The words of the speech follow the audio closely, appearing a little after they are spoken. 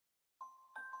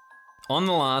On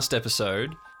the last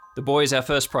episode, the boy is our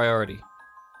first priority.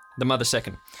 The mother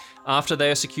second. After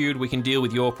they are secured, we can deal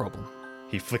with your problem.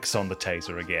 He flicks on the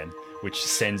taser again, which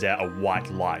sends out a white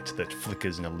light that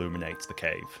flickers and illuminates the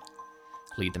cave.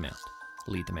 Lead them out.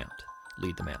 Lead them out.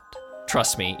 Lead them out.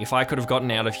 Trust me, if I could have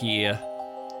gotten out of here,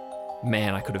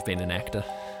 man, I could have been an actor.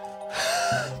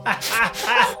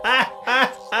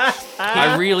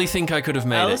 I really think I could have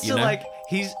made it, you know? Like,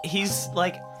 he's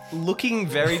like looking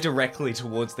very directly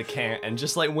towards the camera, and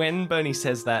just like when Bernie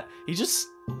says that, he just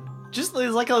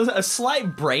there's like a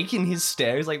slight break in his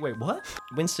stare. He's like, wait, what?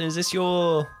 Winston, is this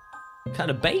your kind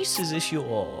of base? Is this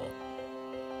your...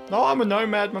 No, I'm a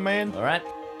nomad, my man. All right.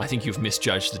 I think you've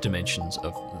misjudged the dimensions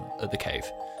of the cave.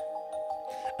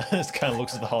 This kind of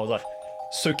looks at the hole like,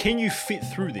 so can you fit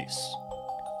through this?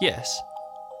 Yes.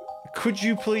 Could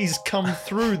you please come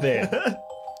through there?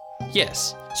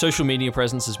 Yes. Social media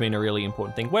presence has been a really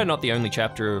important thing. We're not the only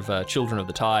chapter of Children of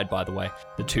the Tide, by the way.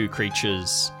 The two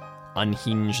creatures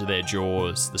unhinge their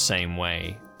jaws the same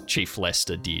way Chief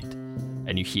Lester did.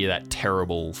 And you hear that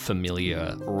terrible,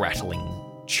 familiar, rattling,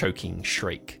 choking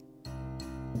shriek.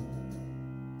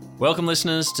 Welcome,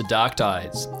 listeners, to Dark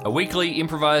Tides, a weekly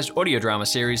improvised audio drama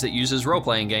series that uses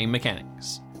role-playing game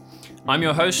mechanics. I'm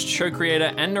your host, show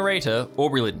creator, and narrator,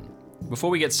 Aubrey Liddon. Before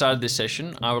we get started this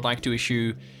session, I would like to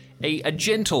issue a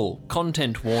gentle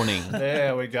content warning.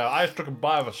 There we go. I took a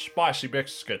bite of a spicy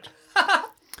biscuit.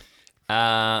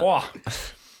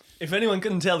 If anyone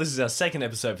couldn't tell, this is our second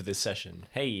episode for this session.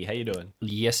 Hey, how you doing?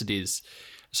 Yes, it is.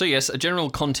 So yes, a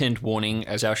general content warning,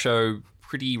 as our show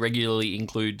pretty regularly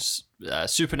includes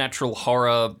supernatural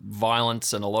horror,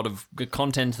 violence, and a lot of good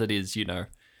content that is, you know,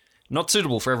 not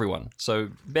suitable for everyone. So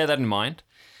bear that in mind.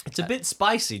 It's a bit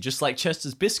spicy, just like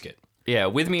Chester's biscuit. Yeah,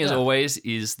 with me as always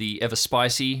is the ever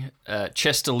spicy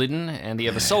Chester Liddon and the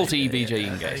ever salty BJ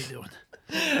Ingay. How you doing?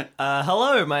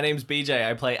 Hello, my name's BJ.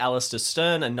 I play Allister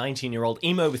Stern, a 19-year-old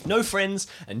emo with no friends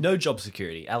and no job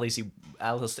security. Alice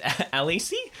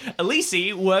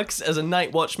works as a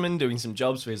night watchman, doing some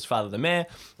jobs for his father, the mayor,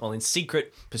 while in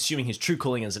secret pursuing his true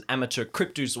calling as an amateur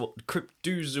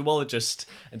cryptozoologist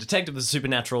and detective of the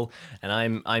supernatural.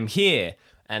 And I'm here,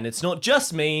 and it's not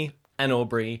just me and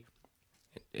Aubrey.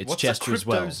 It's What's Chester a as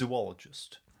well.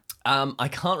 cryptozoologist? I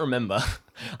can't remember.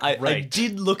 I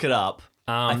did look it up.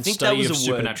 I think that Study was of a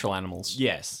supernatural word. animals.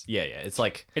 Yes, yeah. It's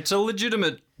like... It's a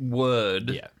legitimate word,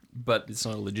 Yeah. but it's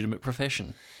not a legitimate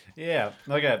profession. Yeah.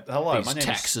 Okay. Hello. These my name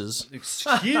taxes. Is...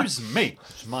 Excuse me.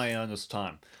 It's my earnest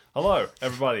time. Hello,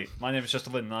 everybody. My name is Chester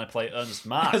Liddon, and I play Ernest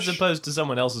Marsh. As opposed to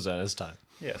someone else's earnest time.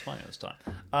 Yeah, it's my earnest time.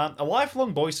 A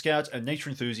lifelong Boy Scout and nature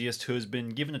enthusiast who has been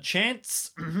given a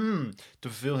chance to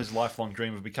fulfill his lifelong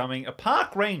dream of becoming a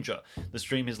park ranger. This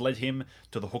dream has led him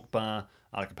to the Hookba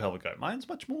Archipelago. Mine's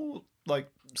much more,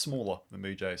 smaller than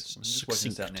BJ's. I'm just working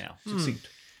this out now. Succinct.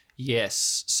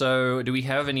 Yes. So, do we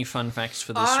have any fun facts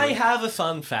for this I week? have a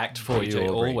fun fact for BJ you,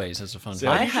 Aubrey. always has a fun See,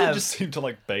 fact. I just seem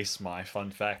to base my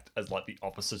fun fact as the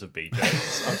opposite of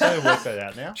BJ's. I'm trying to work that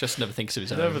out now. Just never thinks of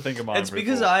his I own. never think of mine. It's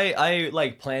because before.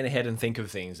 I plan ahead and think of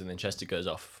things, and then Chester goes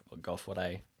off what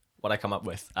I come up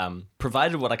with.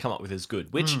 Provided what I come up with is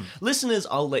good. Which listeners,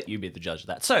 I'll let you be the judge of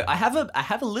that. So I have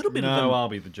a little bit of No, I'll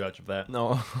be the judge of that.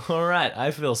 No, all right. I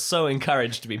feel so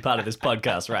encouraged to be part of this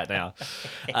podcast right now.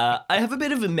 I have a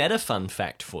bit of a meta fun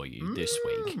fact for you this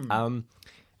week.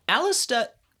 Allister,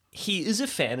 he is a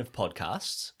fan of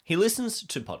podcasts. He listens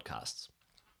to podcasts.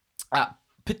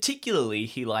 Particularly,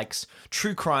 he likes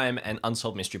true crime and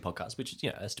unsolved mystery podcasts, which is,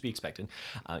 as to be expected.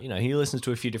 He listens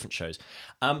to a few different shows.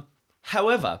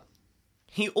 However,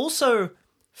 he also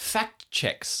fact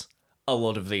checks a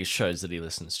lot of these shows that he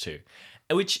listens to,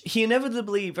 which he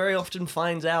inevitably very often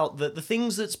finds out that the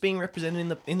things that's being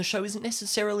represented in the show isn't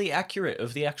necessarily accurate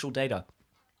of the actual data.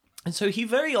 And so he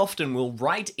very often will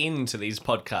write into these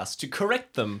podcasts to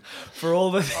correct them for all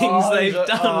the things they've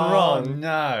done wrong. Oh,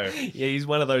 no. Yeah, he's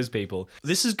one of those people.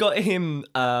 This has got him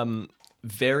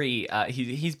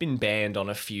he's been banned on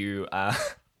a few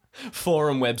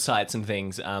forum websites and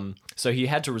things. So he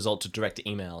had to resort to direct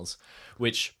emails,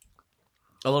 which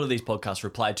a lot of these podcasts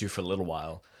replied to for a little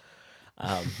while.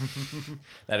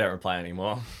 They don't reply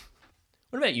anymore.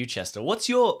 What about you, Chester? What's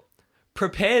your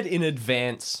prepared in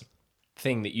advance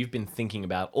thing that you've been thinking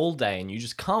about all day and you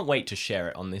just can't wait to share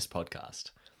it on this podcast?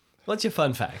 What's your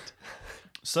fun fact?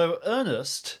 So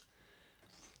Ernest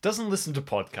doesn't listen to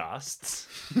podcasts.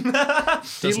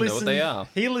 Doesn't know what they are.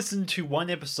 He listened to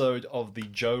one episode of the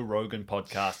Joe Rogan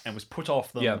podcast and was put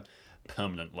off them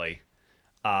permanently.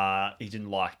 He didn't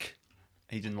like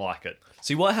it.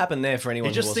 See, what happened there for anyone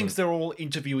He just who thinks wasn't... they're all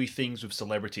interviewee things with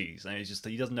celebrities, and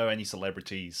he doesn't know any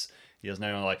celebrities He doesn't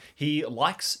know, like, he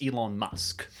likes Elon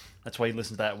Musk. That's why he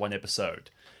listened to that one episode.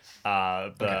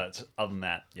 But other than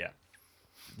that, yeah.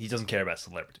 He doesn't care about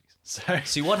celebrities. So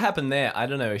See, what happened there, I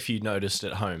don't know if you noticed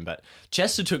at home, but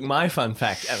Chester took my fun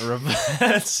fact and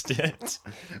reversed it.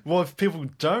 well, if people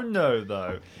don't know,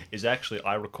 though, is actually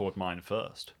I record mine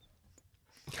first.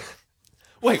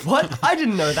 Wait, what? I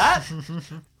didn't know that.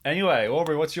 Anyway,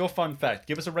 Aubrey, what's your fun fact?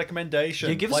 Give us a recommendation.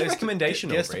 Yeah, give us a recommendation,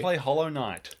 Get us to Aubrey. play Hollow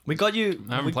Knight. We got you.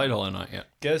 I haven't played Hollow Knight yet.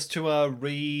 Get us to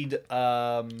read...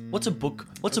 What's a book?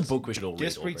 What's a book we should all read, Get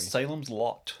us to read Aubrey? Salem's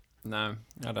Lot. No,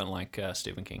 I don't like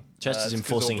Stephen King. Chester's it's 'cause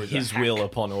enforcing Aubrey's a his hack. will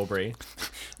upon Aubrey.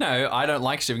 No, I don't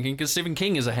like Stephen King because Stephen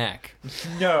King is a hack.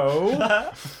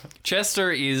 No.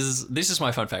 Chester is... This is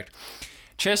my fun fact.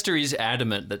 Chester is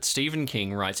adamant that Stephen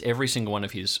King writes every single one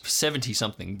of his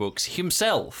 70-something books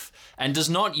himself and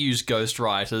does not use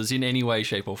ghostwriters in any way,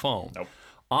 shape or form. Nope.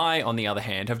 I, on the other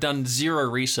hand, have done zero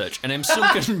research and am still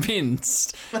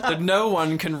convinced that no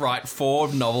one can write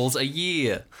 4 novels a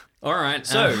year. All right,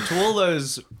 So, to all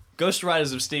those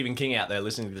ghostwriters of Stephen King out there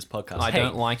listening to this podcast, I hey,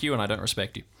 don't like you and I don't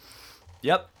respect you.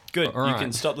 Yep, good. All You right.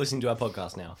 can stop listening to our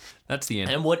podcast now. That's the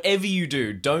end. And whatever you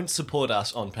do, don't support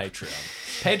us on Patreon.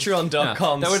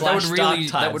 Patreon.com No, that would slash really-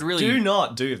 Dark that would Tides. really- Do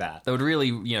not do that. That would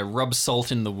really, rub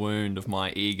salt in the wound of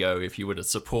my ego if you were to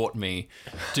support me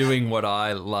doing what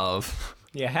I love.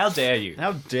 Yeah, how dare you?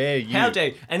 How dare you? How dare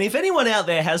you? And if anyone out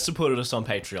there has supported us on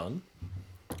Patreon,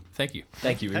 Thank you.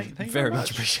 thank you. Thank you very very much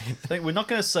much. appreciate it. We're not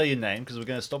going to say your name because we're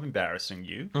going to stop embarrassing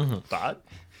you. But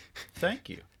thank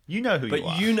you. You know who you are.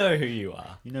 But you know who you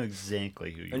are. You know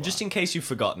exactly who you are. And just in case you've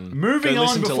forgotten, moving go on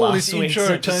listen to before last this week's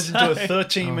intro turns into a episode.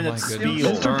 13-minute Oh my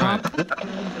spiel. goodness. All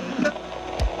right.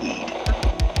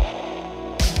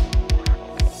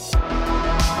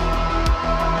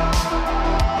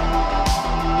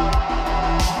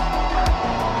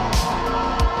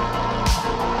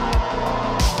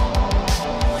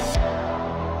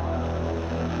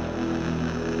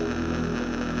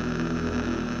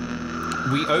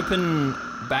 We open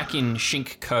back in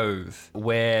Shink Cove,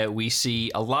 where we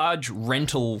see a large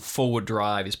rental forward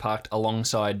drive is parked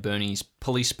alongside Bernie's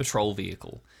police patrol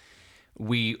vehicle.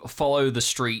 We follow the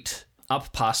street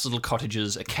up past little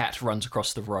cottages. A cat runs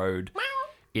across the road.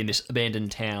 In this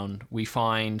abandoned town, we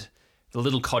find the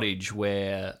little cottage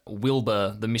where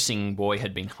Wilber, the missing boy,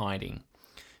 had been hiding.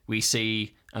 We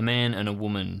see a man and a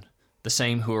woman, the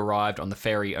same who arrived on the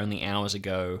ferry only hours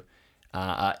ago,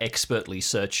 are expertly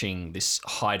searching this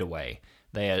hideaway.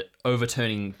 They are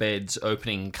overturning beds,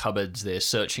 opening cupboards, they're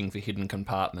searching for hidden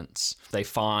compartments. They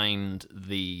find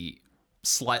the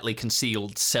slightly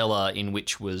concealed cellar in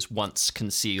which was once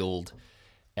concealed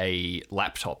a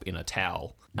laptop in a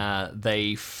towel.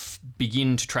 They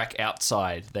begin to track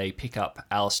outside. They pick up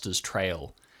Allister's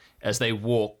trail. As they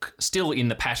walk, still in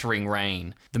the pattering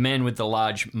rain, the man with the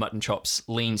large mutton chops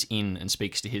leans in and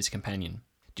speaks to his companion.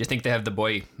 Do you think they have the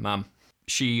boy, Mum?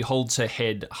 She holds her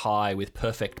head high with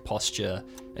perfect posture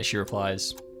as she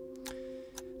replies,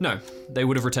 "No, they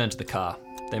would have returned to the car.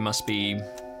 They must be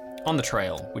on the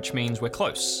trail, which means we're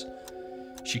close."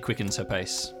 She quickens her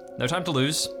pace. "No time to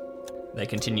lose." They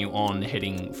continue on,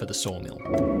 heading for the sawmill.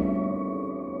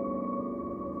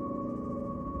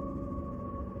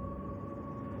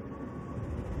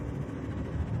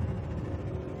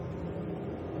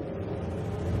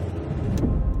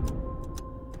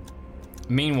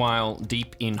 Meanwhile,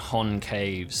 deep in Hon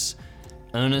Caves,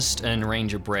 Ernest and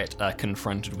Ranger Bret are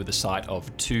confronted with the sight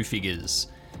of 2 figures,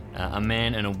 a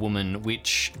man and a woman,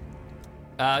 which...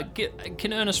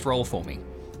 can Ernest roll for me?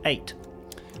 8.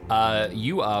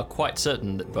 You are quite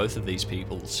certain that both of these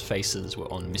people's faces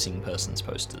were on missing persons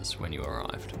posters when you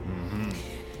arrived.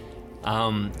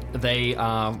 They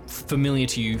are familiar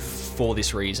to you for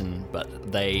this reason, but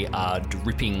they are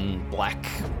dripping black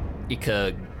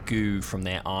ichor goo from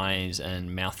their eyes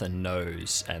and mouth and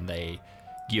nose, and they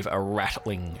give a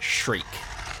rattling shriek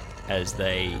as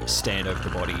they stand over the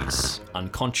bodies,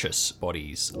 unconscious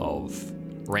bodies of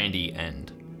Randy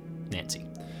and Nancy.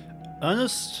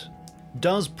 Ernest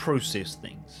does process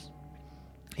things.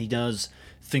 He does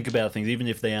think about things, even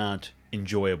if they aren't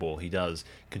enjoyable. He does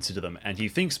consider them, and he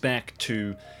thinks back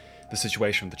to the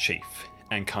situation with the chief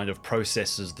and kind of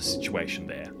processes the situation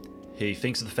there. He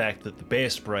thinks of the fact that the bear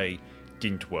spray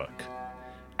didn't work.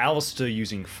 Allister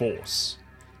using force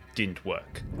didn't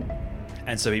work.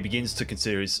 And so he begins to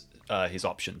consider his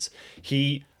options.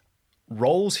 He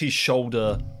rolls his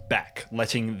shoulder back,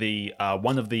 letting the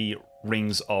one of the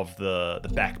rings of the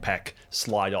backpack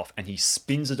slide off, and he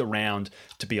spins it around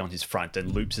to be on his front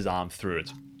and loops his arm through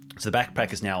it. So the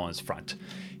backpack is now on his front.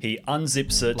 He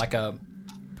unzips it. Like a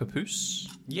papoose.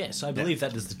 Yes, I believe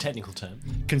that is the technical term.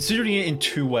 Considering it in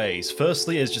two ways.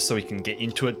 Firstly, as just so he can get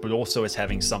into it, but also as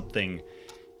having something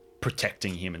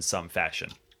protecting him in some fashion.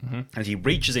 And he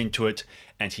reaches into it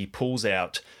and he pulls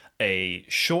out a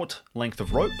short length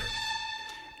of rope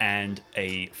and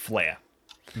a flare.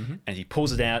 And he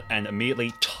pulls it out and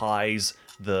immediately ties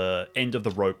the end of the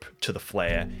rope to the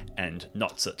flare and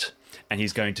knots it. And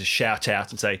he's going to shout out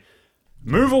and say,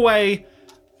 "Move away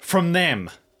from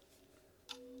them."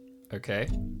 Okay.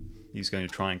 He's going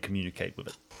to try and communicate with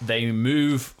it. They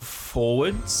move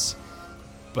forwards,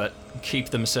 but keep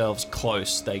themselves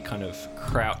close. They kind of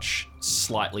crouch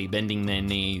slightly, bending their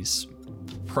knees,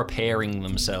 preparing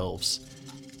themselves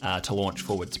to launch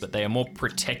forwards. But they are more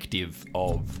protective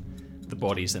of the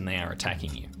bodies than they are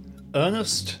attacking you.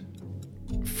 Ernest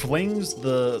flings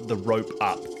the rope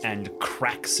up and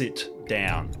cracks it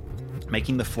down,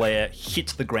 making the flare hit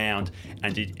the ground,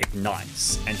 and it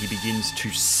ignites, and he begins to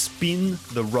spin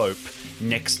the rope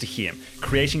next to him,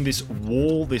 creating this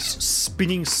wall, this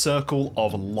spinning circle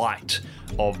of light,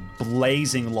 of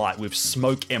blazing light with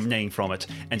smoke emanating from it,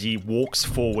 and he walks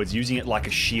forwards, using it like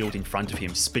a shield in front of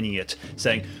him, spinning it,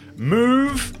 saying,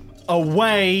 "Move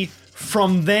away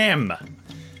from them."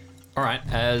 All right,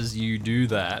 as you do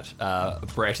that,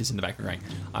 Bret is in the back of the ring.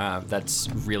 That's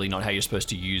really not how you're supposed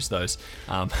to use those.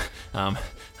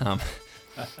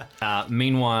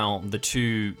 Meanwhile, the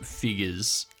two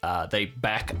figures, they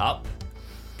back up,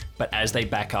 but as they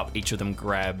back up, each of them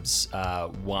grabs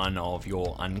one of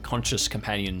your unconscious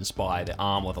companions by the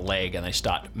arm or the leg, and they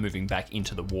start moving back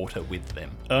into the water with them.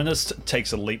 Ernest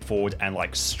takes a leap forward and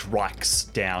strikes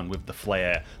down with the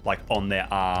flare on their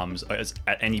arms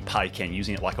at any part he can,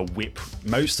 using it like a whip,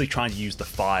 mostly trying to use the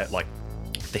fire,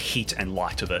 the heat and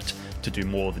light of it to do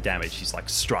more of the damage. He's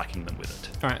striking them with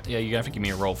it. All right, yeah, you're gonna have to give me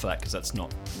a roll for that because that's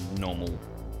not normal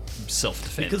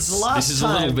self-defense. Because this is a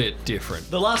little bit different.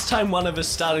 The last time one of us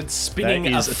started spinning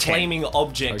That a is a 10. flaming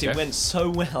object, it went so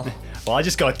well. Well, I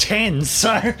just got a 10,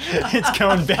 so it's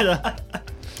going better.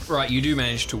 Right, you do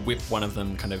manage to whip one of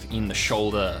them kind of in the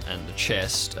shoulder and the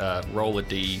chest. Roll a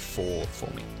d4 for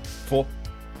me. 4.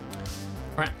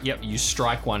 Right, yep, you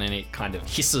strike one and it kind of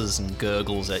hisses and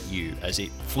gurgles at you as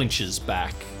it flinches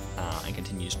back and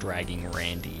continues dragging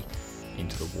Randy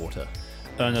into the water.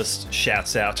 Ernest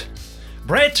shouts out,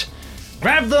 "Bret,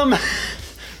 grab them!"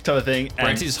 type of thing.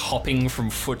 Bret is hopping from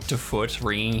foot to foot,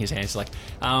 wringing his hands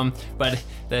but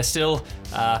they're still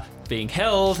being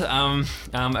held.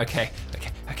 Okay.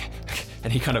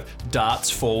 And he kind of darts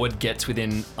forward, gets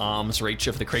within arm's reach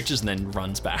of the creatures, and then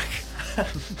runs back.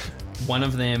 One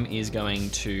of them is going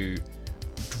to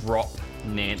drop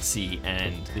Nancy,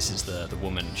 and this is the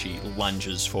woman. She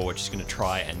lunges forward. She's going to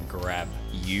try and grab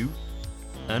you,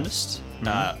 Ernest.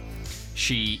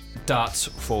 She darts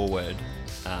forward,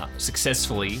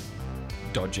 successfully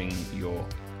dodging your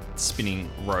spinning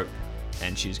rope,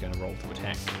 and she's going to roll to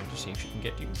attack to see if she can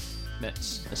get you.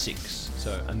 That's a 6,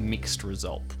 so a mixed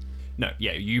result. No,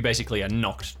 yeah, you basically are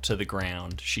knocked to the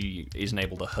ground. She isn't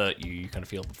able to hurt you. You kind of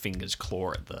feel the fingers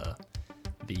claw at the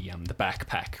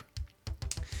backpack.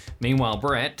 Meanwhile,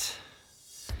 Bret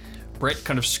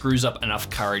kind of screws up enough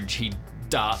courage. He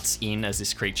darts in as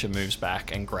this creature moves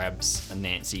back and grabs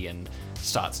Nancy and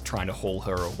starts trying to haul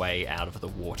her away out of the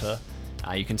water.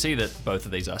 You can see that both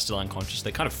of these are still unconscious.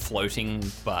 They're kind of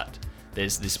floating, but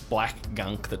there's this black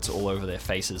gunk that's all over their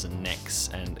faces and necks,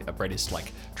 and Bret is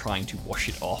trying to wash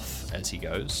it off as he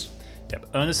goes. Yep.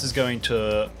 Ernest is going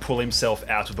to pull himself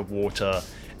out of the water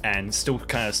and still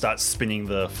kind of start spinning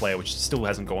the flare, which still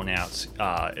hasn't gone out.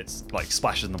 It's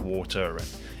splashes in the water and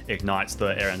ignites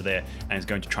the air under there, and is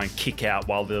going to try and kick out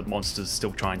while the monster's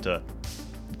still trying to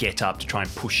get up to try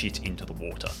and push it into the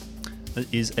water.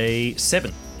 That is a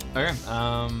 7. Okay,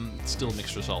 still a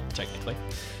mixed result, technically.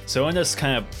 So Ernest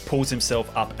kind of pulls himself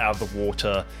up out of the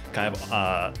water, kind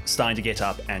of starting to get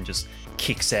up, and just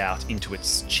kicks out into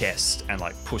its chest and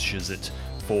pushes it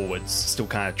forwards, still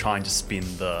kind of trying to spin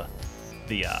the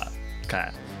kind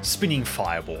of spinning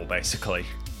fireball, basically.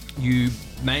 You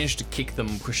manage to kick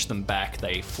them, push them back.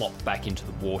 They flop back into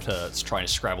the water. It's trying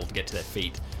to scrabble to get to their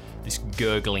feet. This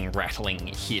gurgling, rattling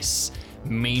hiss.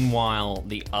 Meanwhile,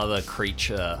 the other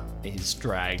creature has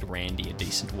dragged Randy a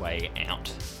decent way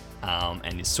out,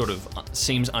 and is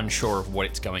seems unsure of what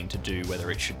it's going to do, whether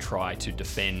it should try to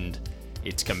defend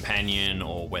its companion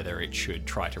or whether it should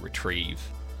try to retrieve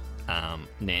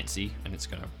Nancy, and it's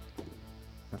going to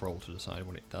roll to decide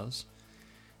what it does.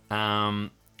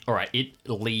 All right, it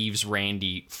leaves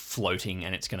Randy floating,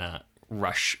 and it's going to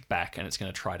rush back, and it's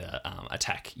going to try to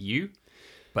attack you,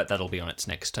 but that'll be on its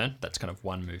next turn. That's kind of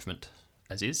one movement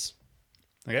as is.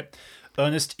 Okay.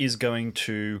 Ernest is going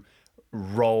to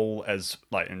roll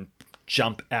and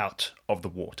jump out of the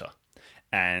water,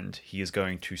 and he is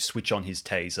going to switch on his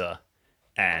taser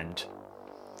and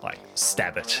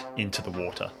stab it into the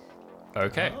water.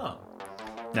 Okay. Oh.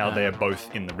 Now they're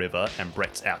both in the river, and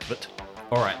Bret's out of it.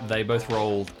 All right, they both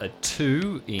rolled a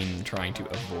 2 in trying to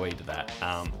avoid that.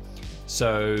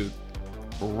 So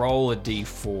roll a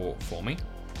d4 for me.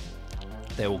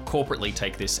 They will corporately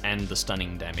take this and the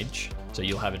stunning damage, so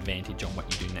you'll have advantage on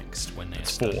what you do next when they're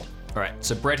stunned. 4. All right,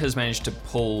 so Bret has managed to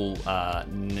pull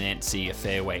Nancy a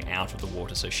fair way out of the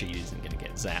water, so she isn't going to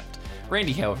get zapped.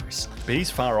 Randy, however, is... But he's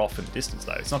far off in the distance,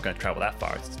 though. It's not going to travel that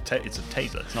far. It's a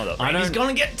taser. It's not a... He's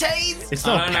gonna get tased! It's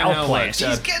not a power plant.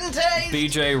 He's getting tased!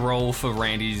 BJ, roll for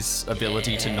Randy's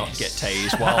ability to not get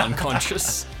tased while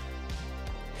unconscious.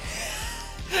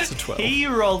 It's a 12. He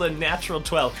rolled a natural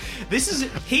 12.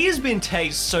 He has been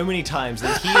tased so many times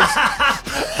that he is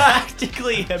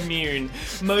practically immune,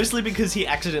 mostly because he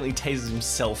accidentally tases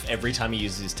himself every time he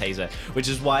uses his taser, which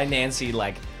is why Nancy,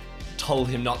 told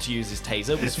him not to use his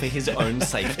taser, was for his own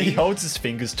safety. He holds his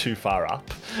fingers too far up,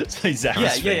 so he zaps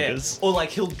his fingers. Or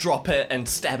he'll drop it and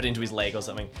stab it into his leg or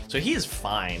something. So he is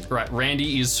fine. Right,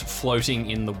 Randy is floating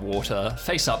in the water,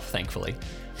 face up, thankfully.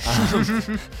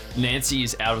 Nancy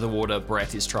is out of the water.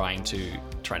 Bret is trying to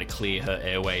clear her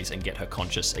airways and get her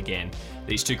conscious again.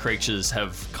 These two creatures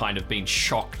have kind of been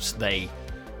shocked. They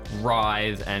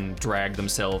writhe and drag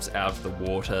themselves out of the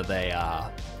water. They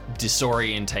are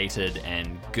disorientated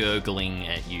and gurgling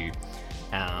at you,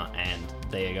 and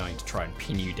they are going to try and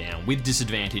pin you down with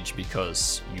disadvantage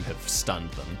because you have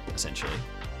stunned them, essentially.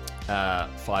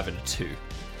 5 and a 2.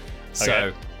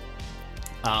 So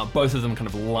both of them kind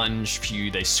of lunge for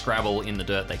you. They scrabble in the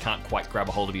dirt. They can't quite grab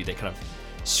a hold of you. They kind of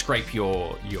scrape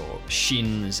your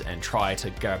shins and try to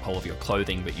grab hold of your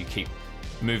clothing, but you keep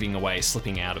moving away,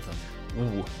 slipping out of them.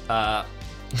 Ooh.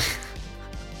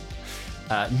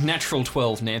 Natural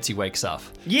 12, Nancy wakes up.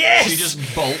 Yes! She just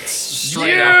bolts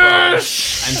straight up and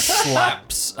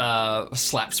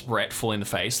slaps Bret full in the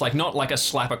face. Not like a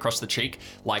slap across the cheek,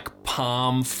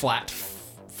 palm flat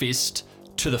fist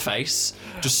to the face.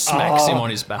 Just smacks him on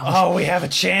his back. Oh, we have a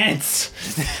chance!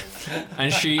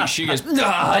 And she goes,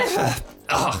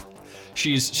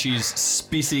 she's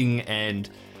spitting and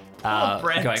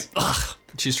Bret. going, ugh.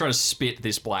 She's trying to spit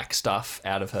this black stuff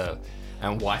out of her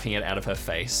and wiping it out of her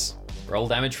face. Roll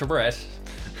damage for Bret.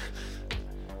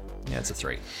 Yeah, it's a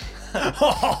 3.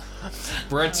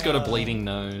 Bret's got a bleeding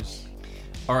nose.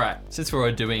 All right, since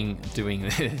we're doing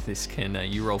this, can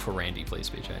you roll for Randy, please,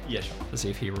 BJ? Yeah, sure. To see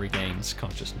if he regains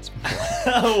consciousness.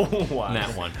 Wow.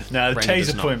 That one. No, the Randy does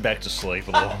taser not. put him back to sleep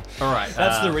a little. All right.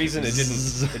 That's the reason it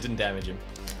didn't damage him.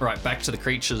 All right, back to the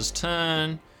creature's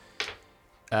turn.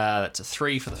 That's a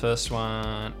 3 for the first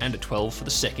one and a 12 for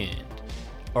the second.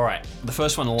 All right, the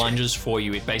first one lunges for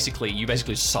you. You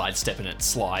basically sidestep and it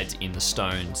slides in the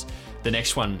stones. The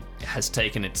next one has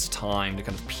taken its time to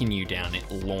kind of pin you down.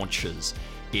 It launches.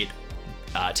 It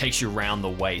takes you around the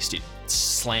waist. It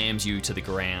slams you to the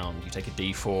ground. You take a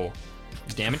d4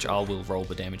 damage. I will roll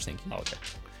the damage, thank you. Oh, okay.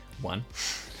 1.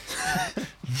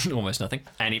 Almost nothing.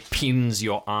 And it pins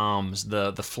your arms.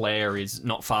 The flare is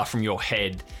not far from your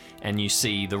head, and you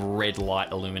see the red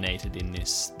light illuminated in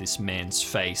this man's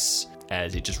face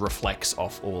as it just reflects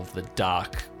off all of the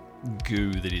dark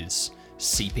goo that is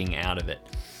seeping out of it.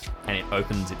 And it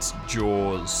opens its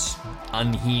jaws,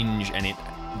 unhinge, and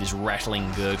this rattling,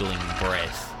 gurgling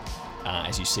breath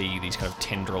as you see these kind of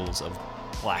tendrils of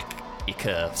black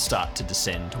ichor start to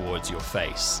descend towards your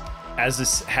face. As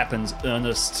this happens,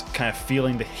 Ernest, kind of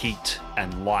feeling the heat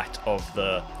and light of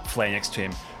the flare next to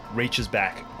him, reaches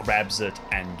back, grabs it,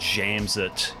 and jams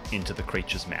it into the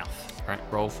creature's mouth. All right,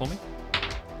 roll for me.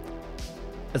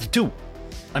 That's a 2.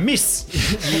 I miss.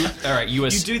 All right, You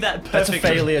do that That's perfectly. a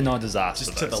failure, not a disaster.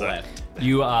 Just to the left.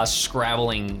 You are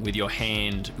scrabbling with your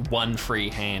hand, one free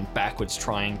hand, backwards,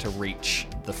 trying to reach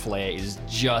the flare. It is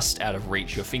just out of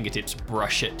reach. Your fingertips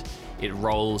brush it. It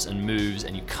rolls and moves,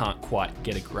 and you can't quite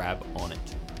get a grab on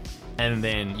it. And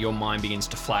then your mind begins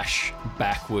to flash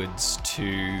backwards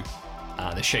to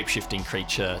the shape-shifting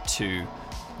creature, to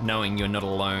knowing you're not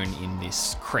alone in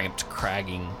this cramped,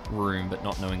 cragging room, but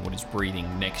not knowing what is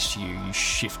breathing next to you. You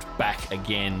shift back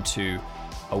again to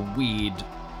a weird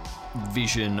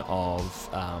vision of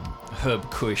Herb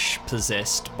Kush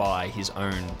possessed by his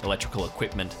own electrical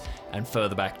equipment, and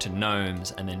further back to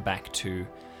gnomes, and then back to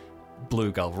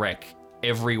Blue Gull Wreck.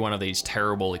 Every one of these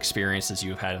terrible experiences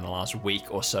you've had in the last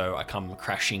week or so are come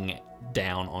crashing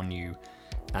down on you,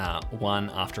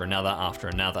 one after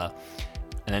another.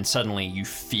 And then suddenly you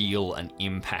feel an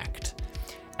impact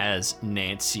as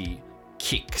Nancy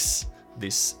kicks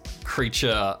this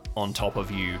creature on top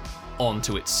of you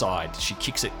onto its side. She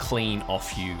kicks it clean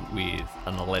off you with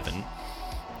an 11.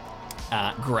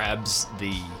 Grabs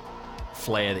the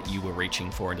flare that you were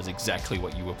reaching for and does exactly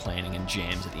what you were planning and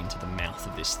jams it into the mouth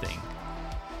of this thing.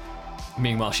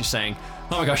 Meanwhile, she's saying,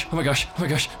 "Oh my gosh, oh my gosh, oh my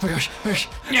gosh, oh my gosh, oh my gosh,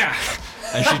 yeah!"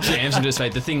 And she jams into its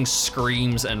face. The thing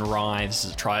screams and writhes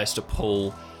as it tries to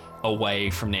pull away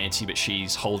from Nancy, but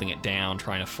she's holding it down,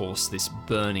 trying to force this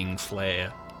burning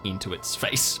flare into its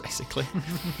face, basically.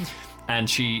 And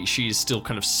she's still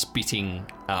kind of spitting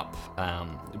up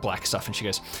black stuff, and she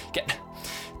goes,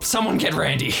 "Someone get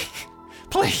Randy,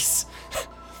 please."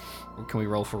 Can we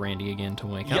roll for Randy again to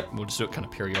wake up? We'll just do it kind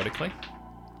of periodically.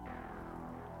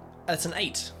 That's an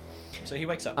 8. So he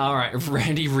wakes up. All right,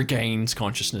 Randy regains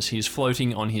consciousness. He's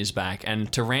floating on his back,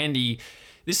 and to Randy,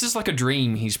 this is like a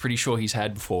dream he's pretty sure he's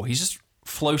had before. He's just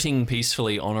floating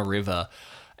peacefully on a river.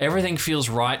 Everything feels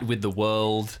right with the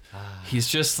world.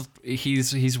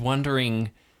 He's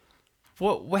wondering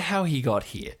how he got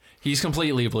here. He's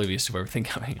completely oblivious to everything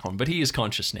going on, but he is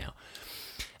conscious now.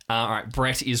 All right,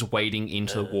 Bret is wading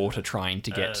into the water trying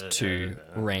to get to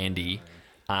Randy.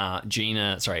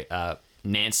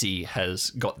 Nancy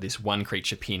has got this one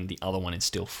creature pinned, the other one is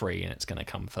still free, and it's going to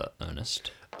come for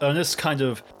Ernest. Ernest kind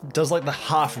of does like the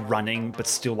half running, but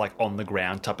still like on the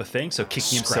ground type of thing. So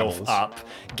kicking himself up,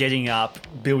 getting up,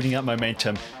 building up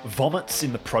momentum, vomits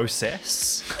in the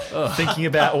process, thinking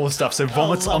about all the stuff. So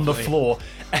vomits on the floor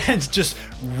and just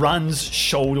runs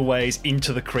shoulderways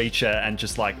into the creature and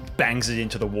just like bangs it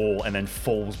into the wall and then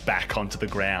falls back onto the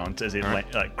ground as it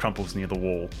like crumples near the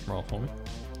wall. Roll for me.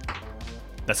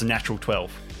 That's a natural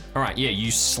 12. All right, yeah,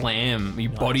 you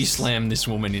body slam this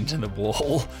woman into the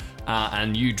wall,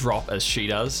 and you drop as she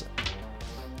does.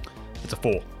 It's a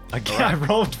 4. Again, I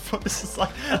rolled 4. This is like,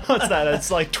 what's that?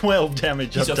 It's like 12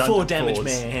 damage. He's a 4 damage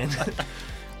man.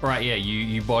 Right, yeah,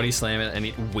 you body slam it, and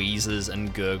it wheezes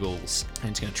and gurgles, and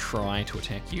it's going to try to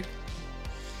attack you.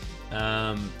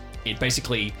 It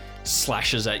basically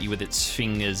slashes at you with its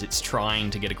fingers. It's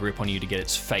trying to get a grip on you to get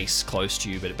its face close to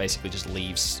you, but it basically just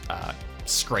leaves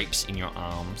scrapes in your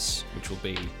arms, which will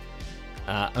be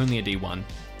only a D1.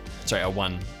 Sorry, a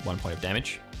one point of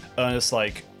damage. Ernest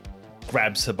like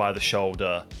grabs her by the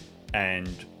shoulder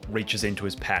and reaches into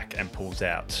his pack and pulls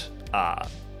out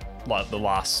like the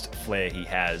last flare he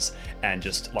has and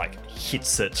just like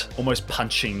hits it, almost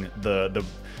punching the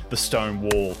stone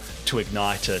wall to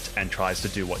ignite it, and tries to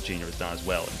do what Gina has done as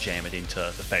well and jam it into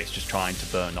the face, just trying to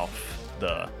burn off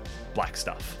the black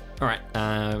stuff. All right,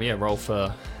 roll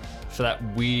for that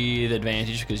with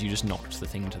advantage because you just knocked the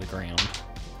thing to the ground.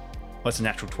 Well, that's a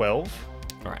natural 12.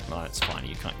 All right, well, that's fine.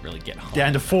 You can't really get home.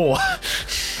 Down to 4.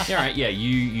 Yeah, right, yeah,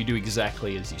 you do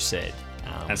exactly as you said.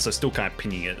 And so still kind of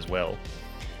pinning it as well.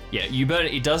 Yeah, you burn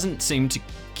it. It doesn't seem to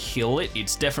kill it.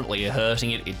 It's definitely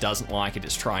hurting it. It doesn't like it.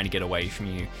 It's trying to get away from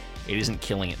you. It isn't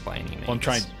killing it by any means. I'm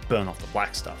trying to burn off the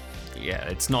black stuff. Yeah,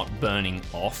 it's not burning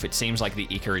off. It seems like the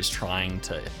ichor is trying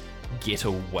to get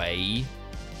away.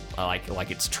 Like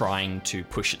it's trying to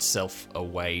push itself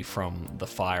away from the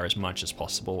fire as much as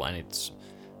possible, and it's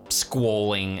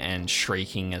squalling and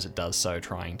shrieking as it does so,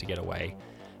 trying to get away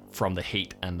from the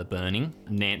heat and the burning.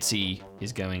 Nancy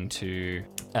is going to...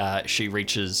 she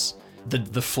reaches...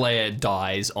 The flare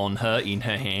dies on her in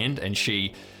her hand, and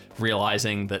she,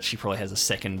 realizing that she probably has a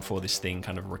second before this thing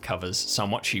kind of recovers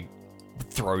somewhat, she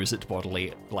throws it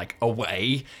bodily like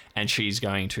away, and she's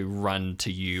going to run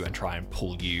to you and try and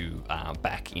pull you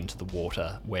back into the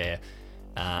water where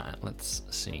let's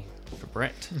see for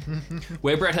Bret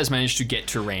where Bret has managed to get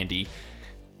to Randy.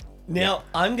 Now,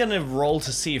 I'm going to roll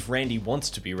to see if Randy wants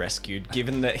to be rescued,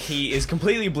 given that he is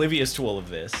completely oblivious to all of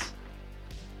this.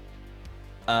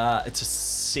 It's a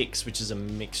 6, which is a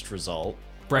mixed result.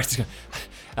 Bret's going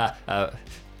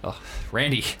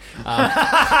Randy.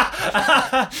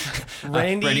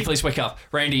 Randy, please wake up.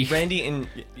 Randy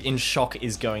in shock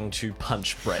is going to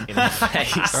punch Bret in the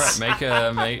face.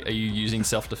 All right, are you using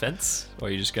self-defense, or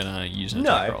are you just gonna use an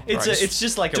attack roll? It's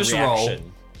just like a just reaction.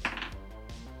 Roll.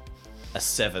 A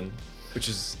 7, which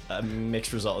is a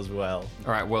mixed result as well.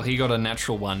 All right, well, he got a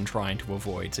natural 1 trying to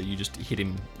avoid, so you just hit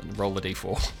him and roll the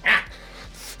d4.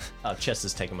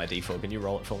 Chester's taking my d4. Can you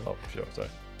roll it for me? Oh, sure, sorry.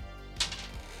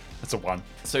 That's a 1.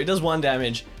 So he does 1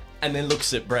 damage, and then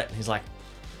looks at Bret, and he's like,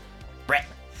 "Bret,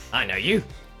 I know you.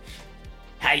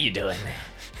 How you doing?"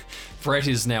 Bret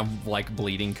is now like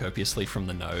bleeding copiously from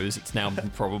the nose. It's now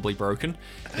probably broken.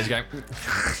 He's going...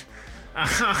 Hey,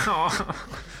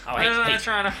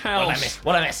 trying to help.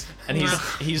 What I miss? And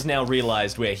he's now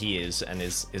realized where he is and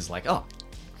is like, oh.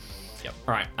 Yep.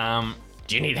 All right.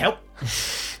 Do you need help?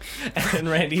 and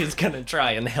Randy is going to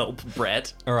try and help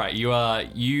Bret. All right, you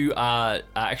are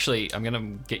actually. I'm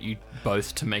gonna get you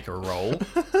both to make a roll.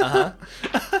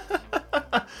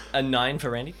 A 9 for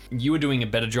Randy. You are doing a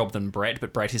better job than Bret,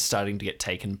 but Bret is starting to get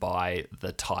taken by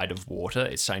the tide of water.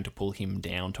 It's starting to pull him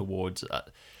down towards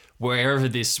wherever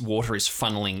this water is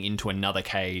funneling into another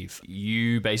cave.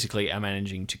 You basically are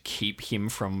managing to keep him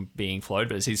from being floated,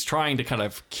 but as he's trying to kind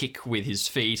of kick with his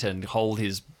feet and hold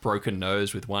his broken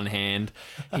nose with one hand,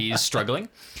 he is struggling.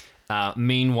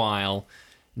 Meanwhile,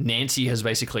 Nancy has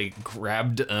basically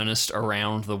grabbed Ernest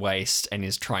around the waist and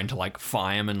is trying to like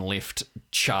fireman lift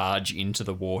charge into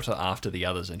the water after the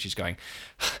others, and she's going,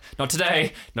 not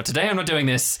today, I'm not doing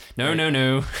this. No.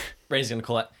 Randy's going to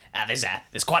call it.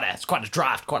 There's quite a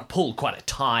draft, quite a pull, quite a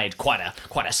tide, quite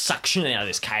a suction out of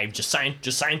this cave. Just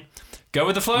saying. Go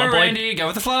with the flow, Randy. Go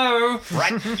with the flow.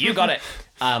 Right, you got it.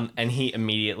 And he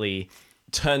immediately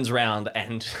turns around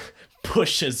and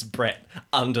pushes Bret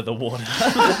under the water.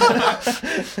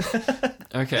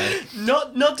 Okay.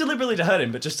 Not deliberately to hurt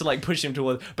him, but just to like push him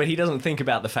toward. But he doesn't think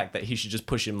about the fact that he should just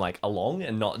push him like along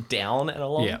and not down and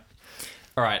along. Yeah.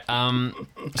 All right.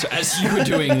 So as you were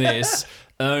doing this,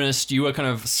 Ernest, you were kind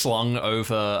of slung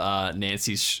over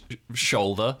Nancy's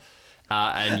shoulder,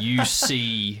 and you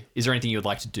see. Is there anything you would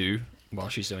like to do while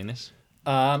she's doing this?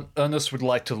 Ernest would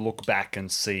like to look back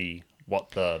and see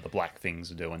what the black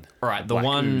things are doing. All right, the black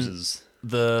one, oozes.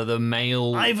 the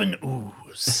male. Ivan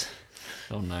Ooze.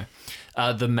 Oh no,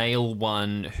 the male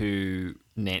one who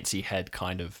Nancy had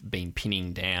kind of been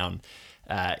pinning down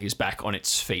is back on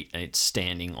its feet and it's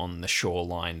standing on the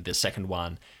shoreline. The second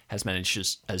one has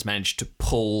managed to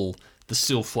pull the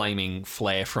still flaming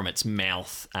flare from its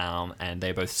mouth, and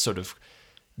they're both sort of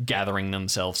gathering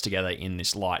themselves together in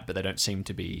this light, but they don't seem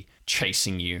to be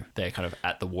chasing you. They're kind of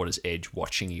at the water's edge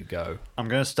watching you go. I'm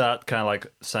going to start kind of like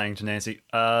saying to Nancy,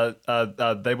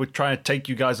 they would try to take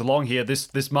you guys along here.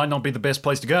 This might not be the best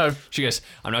place to go. She goes,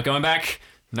 I'm not going back.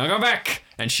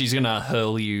 And she's going to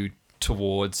hurl you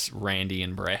towards Randy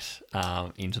and Bret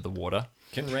into the water.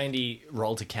 Can Randy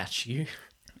roll to catch you?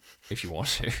 If you want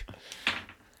to.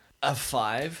 A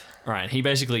 5. All right, he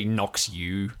basically knocks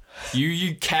you.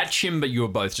 You catch him, but you were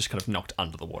both just kind of knocked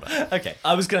under the water. Okay,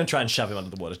 I was going to try and shove him under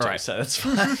the water too, so that's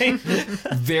fine.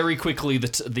 Very quickly,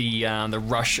 the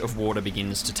rush of water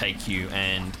begins to take you,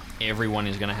 and everyone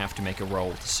is going to have to make a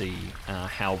roll to see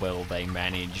how well they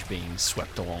manage being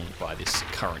swept along by this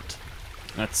current.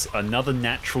 That's another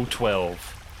natural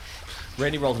 12.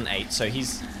 Randy rolled an 8, so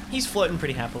he's floating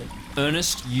pretty happily.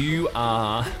 Ernest, you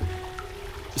are...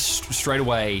 straight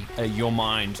away, your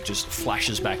mind just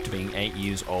flashes back to being 8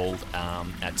 years old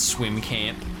at swim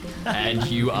camp, and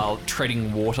you are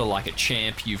treading water like a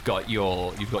champ. You've got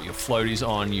your floaties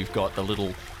on. You've got the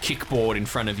little kickboard in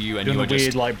front of you, and Doing you are the weird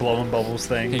just like blowing bubbles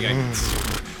thing. here you go.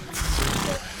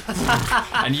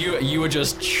 And you are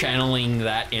just channeling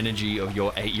that energy of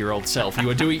your 8-year-old self. You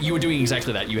were doing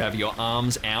exactly that. You have your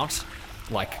arms out,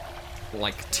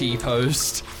 like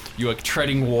T-posed. You are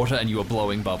treading water and you are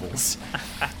blowing bubbles.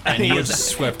 And you are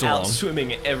swept along.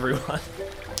 Swimming everyone.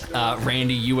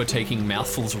 Randy, you are taking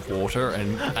mouthfuls of water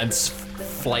and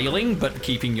flailing, but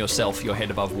keeping your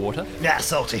head above water. Yeah,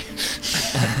 salty.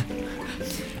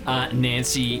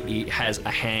 Nancy has a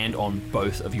hand on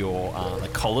both of your the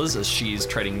collars as she's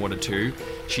treading water too.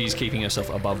 She's keeping herself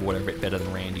above water a bit better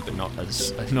than Randy, but not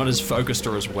as focused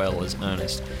or as well as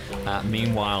Ernest.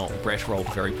 Meanwhile, Bret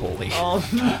rolled very poorly. Oh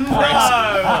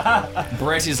no!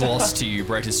 Bret is lost to you.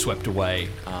 Bret is swept away.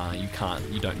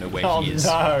 You don't know where he is.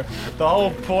 Oh no! The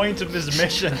whole point of this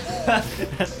mission.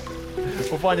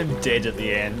 We'll find him dead at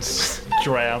the end,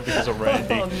 drowned because of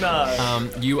Randy. Oh no!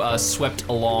 You are swept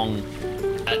along.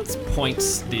 At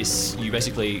points, you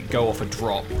basically go off a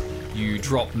drop. You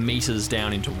drop meters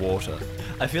down into water.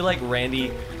 I feel like Randy,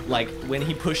 when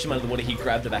he pushed him under the water, he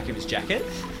grabbed the back of his jacket,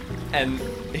 and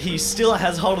he still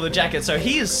has hold of the jacket, so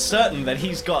he is certain that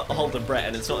he's got a hold of Bret,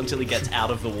 and it's not until he gets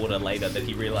out of the water later that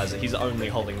he realizes that he's only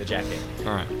holding the jacket.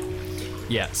 All right.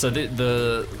 Yeah. So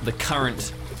the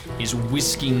current is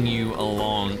whisking you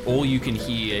along. All you can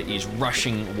hear is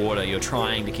rushing water. You're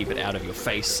trying to keep it out of your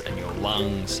face and your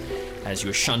lungs as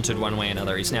you're shunted one way or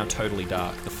another. It's now totally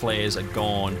dark. The flares are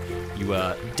gone. You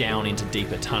are down into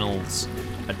deeper tunnels.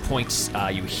 At points,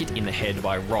 you hit in the head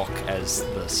by rock as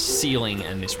the ceiling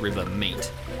and this river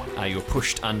meet. You are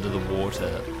pushed under the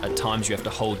water. At times you have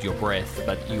to hold your breath,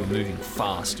 but you are moving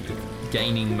fast. You're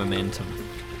gaining momentum.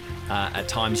 At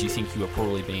times you think you are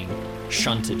probably being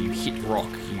shunted. You hit rock.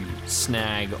 You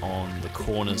snag on the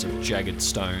corners of jagged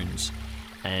stones.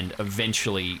 And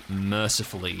eventually,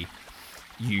 mercifully,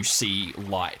 you see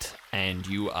light, and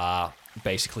you are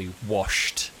basically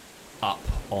washed up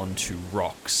onto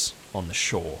rocks on the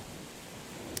shore.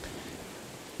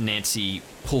 Nancy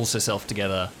pulls herself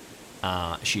together.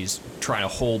 She's trying to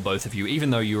haul both of you.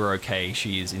 Even though you are okay,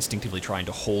 she is instinctively trying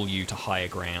to haul you to higher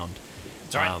ground.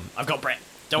 It's all right. I've got Bret.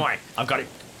 Don't worry. I've got him.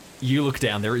 You look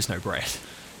down. There is no Bret.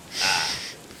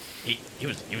 He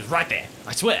was right there.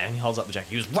 I swear. And he holds up the jacket.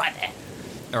 He was right there.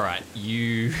 All right.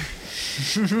 You...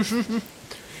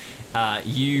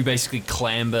 you basically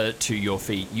clamber to your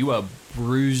feet. You are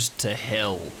bruised to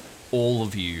hell, all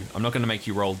of you. I'm not going to make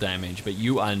you roll damage, but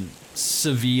you are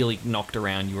severely knocked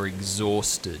around. You are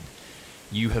exhausted.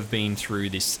 You have been through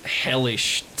this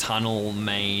hellish tunnel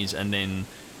maze and then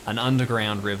an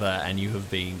underground river, and you have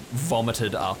been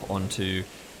vomited up onto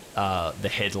the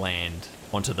headland,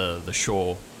 onto the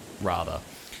shore, rather.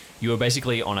 You are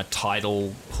basically on a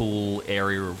tidal pool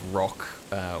area of rock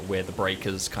where the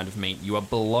breakers kind of meet. You are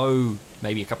below,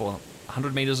 maybe a couple of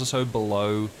 100 meters or so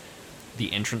below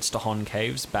the entrance to Hon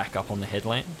Caves, back up on the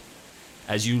headland.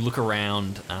 As you look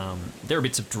around, there are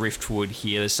bits of driftwood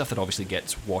here. There's stuff that obviously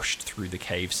gets washed through the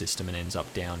cave system and ends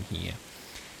up down here.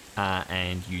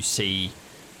 And you see,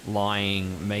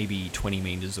 lying maybe 20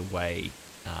 meters away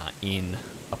in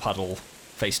a puddle,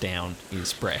 face down,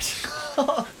 is Bret.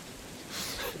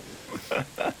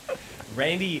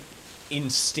 Randy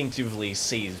instinctively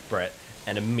sees Bret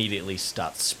and immediately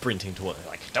starts sprinting toward him.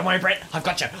 Like, don't worry, Bret. I've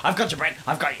got you. I've got you, Bret.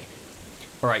 I've got you.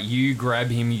 All right, you grab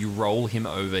him, you roll him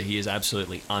over. He is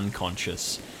absolutely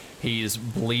unconscious. He is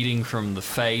bleeding from the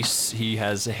face. He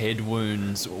has head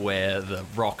wounds where the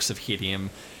rocks have hit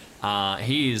him.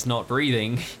 He is not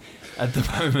breathing at the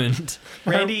moment.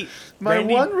 Randy...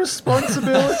 one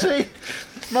responsibility.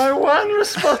 My one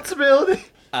responsibility.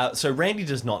 So Randy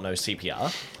does not know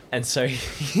CPR, and so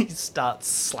he starts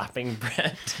slapping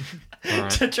Bret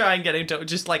to try and get him to,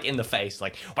 just like in the face,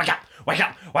 like, wake up, wake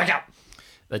up, wake up.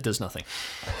 That does nothing.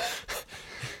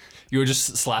 You're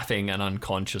just slapping an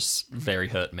unconscious, very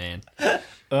hurt man.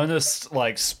 Ernest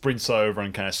sprints over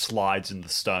and kind of slides in the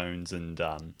stones and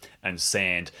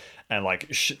sand, and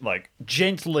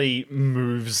gently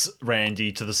moves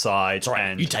Randy to the side. Right,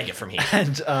 and you take it from here.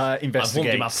 And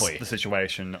investigates up for you. the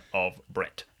situation of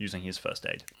Bret using his first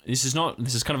aid. This is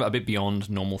kind of a bit beyond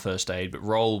normal first aid, but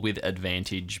roll with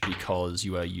advantage because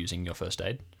you are using your first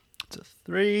aid. It's a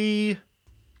 3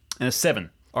 and a 7.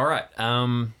 All right.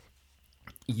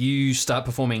 You start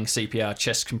performing CPR,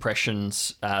 chest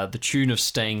compressions. The tune of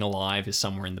Staying Alive is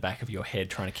somewhere in the back of your head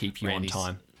trying to keep you Randy's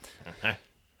on time.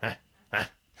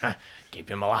 Keep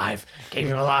him alive. Keep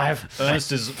him alive.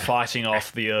 Ernest is fighting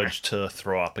off the urge to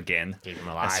throw up again. Keep him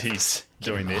alive. As he's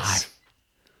doing this.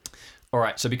 All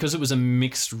right, so because it was a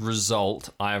mixed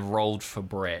result, I have rolled for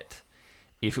Bret.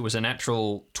 If it was a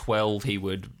natural 12, he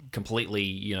would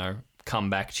completely, come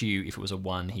back to you. If it was a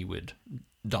 1, he would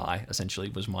die, essentially,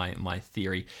 was my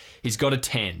theory. He's got a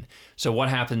 10. So what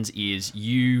happens is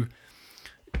you...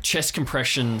 chest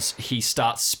compressions, he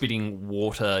starts spitting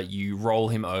water, you roll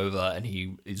him over, and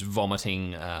he is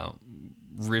vomiting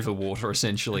river water,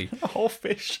 essentially. A whole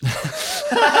fish.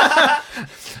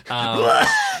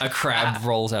 A crab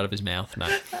rolls out of his mouth. No.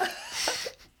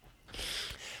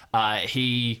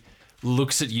 He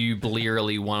looks at you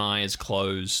blearily, one eye is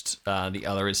closed, the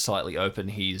other is slightly open.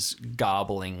 He's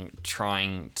garbling,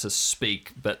 trying to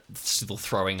speak, but still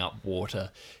throwing up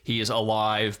water. He is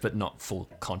alive, but not full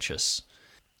conscious.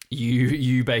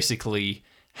 You basically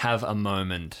have a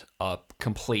moment, a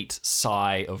complete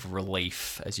sigh of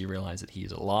relief as you realize that he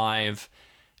is alive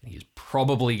and he is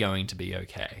probably going to be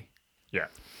okay. Yeah.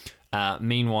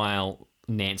 Meanwhile,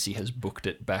 Nancy has booked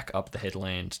it back up the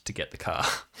headland to get the car.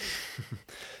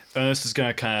 Ernest is going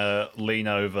to kind of lean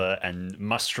over and,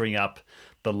 mustering up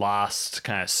the last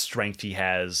kind of strength he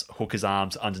has, hook his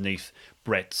arms underneath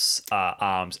Bret's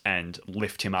arms and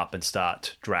lift him up and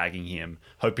start dragging him,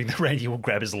 hoping that Randy will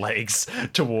grab his legs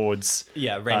towards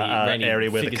Randy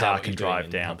area where the figures car out what can you're doing drive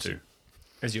and down helps to. you.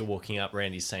 As you're walking up,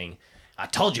 Randy's saying, I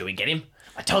told you we'd get him.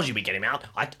 I told you we'd get him out.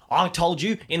 I told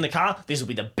you in the car this will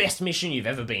be the best mission you've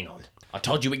ever been on. I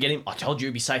told you we'd get him. I told you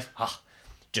it'd be safe.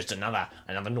 Just another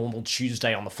normal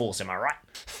Tuesday on the force, am I right?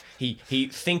 He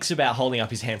thinks about holding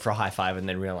up his hand for a high five and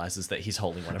then realizes that he's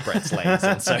holding one of Bret's legs,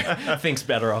 and so thinks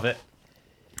better of it.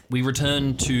 We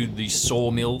return to the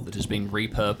sawmill that has been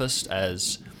repurposed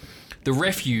as the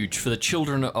refuge for the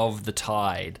children of the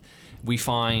tide. We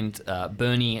find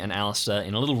Bernie and Allister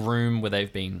in a little room where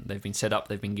they've been set up.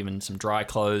 They've been given some dry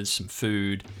clothes, some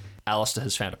food. Allister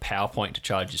has found a PowerPoint to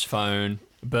charge his phone.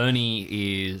 Bernie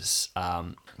is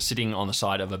sitting on the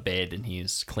side of a bed and he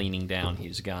is cleaning down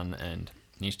his gun and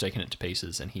he's taking it to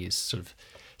pieces and he is sort of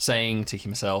saying to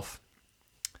himself,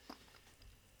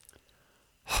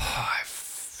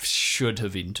 should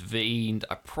have intervened.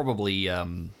 I probably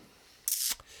gotta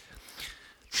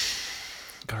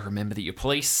remember that you're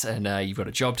police and you've got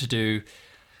a job to do.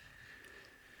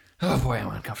 Oh boy, I'm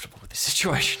uncomfortable with this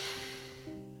situation.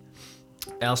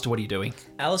 Allister, what are you doing?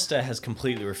 Allister has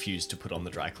completely refused to put on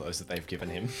the dry clothes that they've given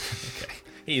him. Okay.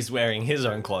 He's wearing his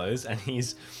own clothes, and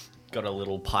he's got a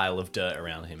little pile of dirt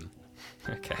around him.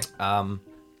 Okay. I'm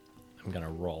gonna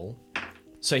roll.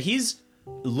 So he's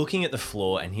looking at the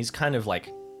floor, and he's kind of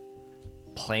like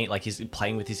he's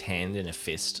playing with his hand in a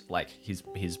fist. Like his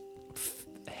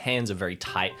hands are very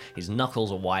tight. His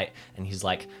knuckles are white, and he's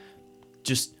like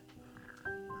just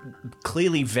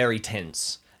clearly very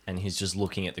tense. And he's just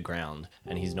looking at the ground,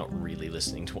 and he's not really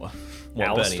listening to what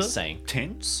Allister? Bernie's saying.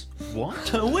 Tense?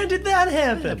 What? When did that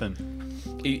happen?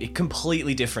 It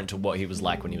completely different to what he was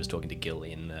like when he was talking to Gil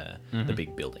in the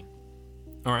big building.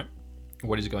 All right.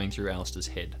 What is going through Allister's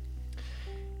head?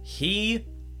 He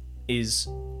is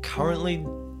currently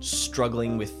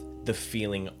struggling with the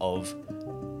feeling of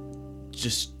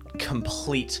just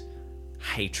complete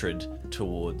hatred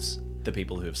towards the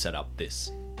people who have set up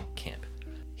this camp.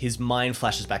 His mind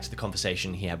flashes back to the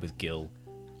conversation he had with Gil,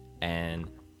 and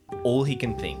all he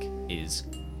can think is,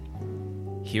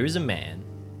 here is a man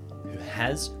who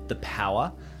has the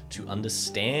power to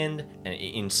understand and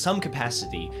in some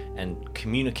capacity and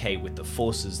communicate with the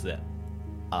forces that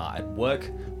are at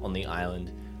work on the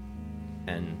island,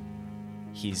 and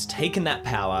he's taken that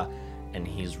power and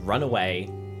he's run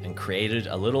away and created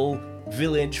a little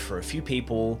village for a few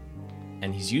people,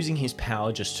 and he's using his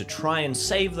power just to try and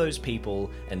save those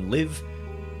people and live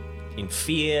in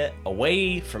fear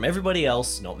away from everybody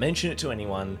else, not mention it to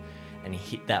anyone, and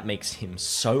that makes him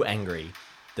so angry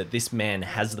that this man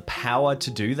has the power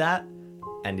to do that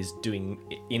and is doing,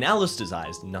 in Allister's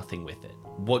eyes, nothing with it.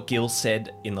 What Gil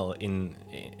said in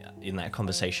that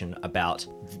conversation about,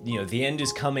 the end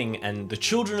is coming and the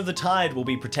children of the tide will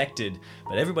be protected,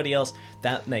 but everybody else,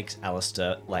 that makes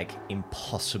Allister like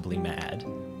impossibly mad.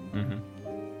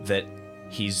 That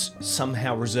he's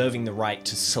somehow reserving the right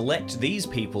to select these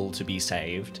people to be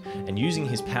saved and using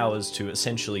his powers to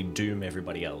essentially doom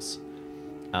everybody else.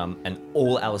 And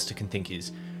all Allister can think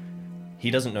is, he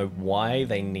doesn't know why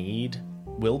they need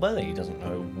Wilber, he doesn't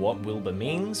know what Wilber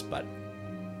means, but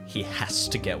he has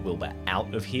to get Wilber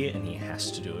out of here, and he has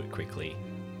to do it quickly,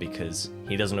 because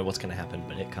he doesn't know what's going to happen,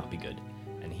 but it can't be good.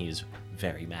 And he is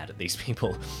very mad at these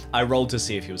people. I rolled to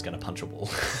see if he was going to punch a wall.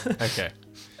 Okay.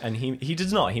 And he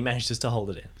did not. He managed just to hold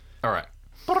it in. All right.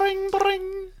 Bring,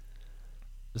 bring.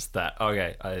 Is that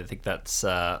okay? I think that's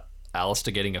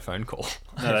Allister getting a phone call.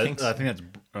 No, I think that's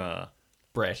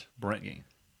Bret. Bret getting.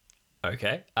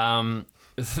 Okay.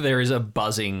 There is a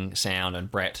buzzing sound, and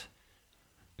Bret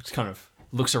just kind of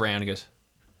looks around and goes,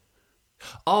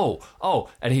 "Oh!"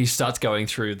 And he starts going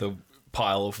through the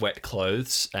pile of wet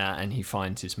clothes, and he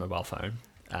finds his mobile phone,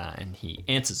 and he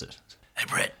answers it. Hey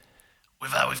Bret,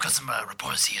 we've got some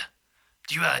reporters here.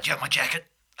 Do you have my jacket?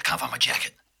 I can't find my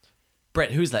jacket.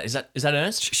 Bret, who's that? Is that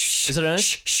Ernest? Is it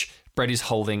Ernest? Shh. Bret is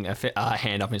holding a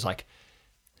hand up, and he's like,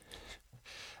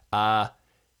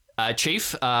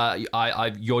 Chief,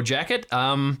 your jacket.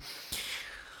 I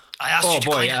asked you to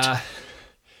clean it.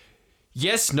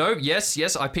 Yes.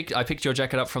 I picked your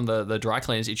jacket up from the dry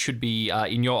cleaners. It should be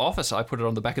in your office. I put it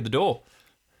on the back of the door.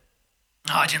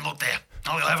 No, I didn't look there.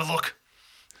 I'll have a look.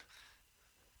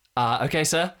 Okay,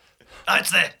 sir. Oh,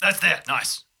 it's there. That's there.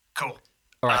 Nice. Cool.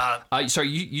 All right. Sorry,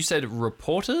 you said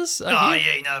reporters? Here?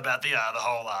 Yeah, you know about the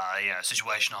whole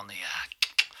situation on the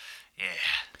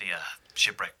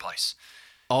shipwreck place.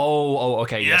 Oh,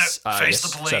 okay, yes. Face yes.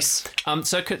 the police.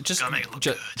 So Gotta make it look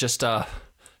good.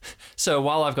 So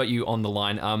while I've got you on the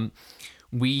line,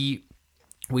 we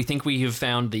think we have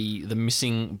found the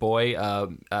missing boy,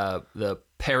 the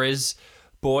Perez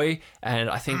boy, and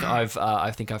I think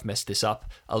I've messed this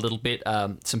up a little bit.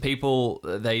 Some people,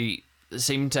 they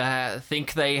seem to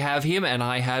think they have him, and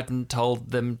I hadn't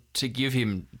told them to give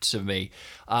him to me.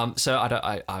 So I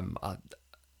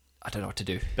don't know what to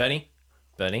do.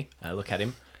 Bernie, I look at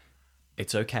him.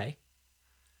 It's okay.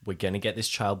 We're going to get this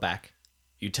child back.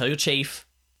 You tell your chief.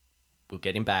 We'll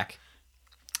get him back.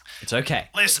 It's okay.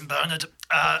 Listen, Bernard.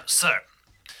 So.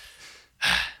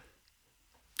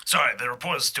 Sorry, the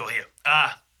reporter's still here.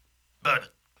 Bernard.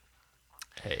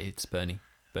 Hey, it's Bernie.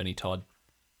 Bernie Todd.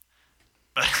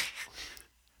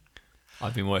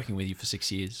 I've been working with you for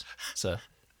 6 years, sir.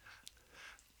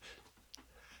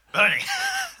 Bernie.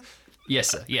 Yes,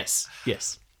 sir. Yes.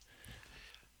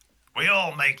 We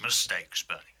all make mistakes,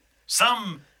 Bernie.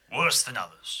 Some worse than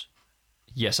others.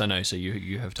 Yes, I know. So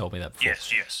you have told me that before.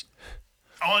 Yes.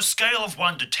 On a scale of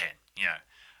 1 to 10,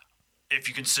 if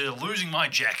you consider losing my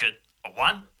jacket a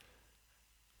 1,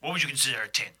 What would you consider a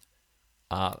 10?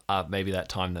 Maybe that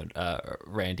time that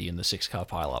Randy in the 6-car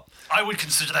pileup. I would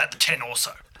consider that the 10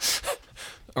 also.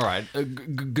 All right,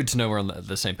 good to know we're on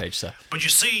the same page, sir. But you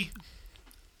see,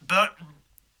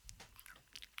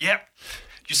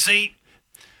 you see,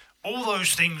 all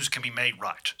those things can be made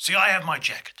right. See, I have my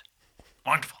jacket.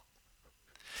 Wonderful.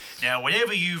 Now,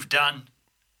 whatever you've done,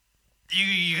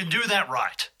 you can do that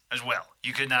right as well.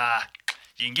 You can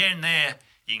get in there,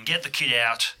 you can get the kid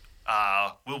out,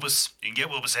 Wilbers, you can get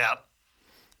Wilbers out.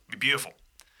 It'll be beautiful.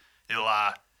 It'll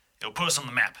put us on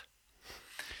the map.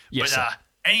 Yes, but sir.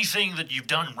 Anything that you've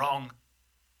done wrong,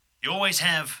 you always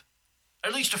have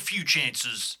at least a few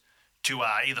chances to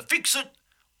either fix it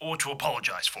or to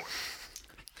apologise for it.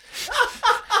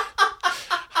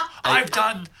 I've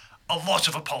done a lot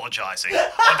of apologising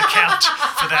on account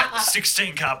for that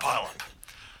 16-car pileup.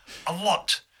 A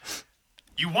lot.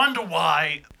 You wonder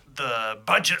why the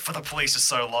budget for the police is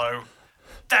so low.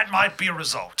 That might be a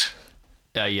result.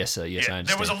 Yes, sir. Yes, I Yeah, understand.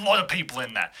 there was a lot of people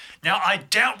in that. Now, I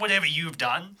doubt whatever you've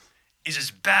done is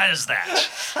as bad as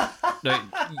that. No,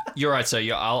 you're right, sir.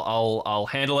 I'll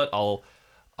handle it. I'll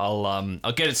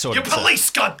get it sorted. You're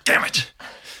police, goddammit!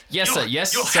 Yes, sir.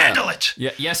 Yes, You'll sir. handle it.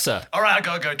 Yeah, yes, sir. All right,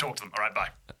 I'll go talk to them. All right,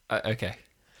 bye. Okay.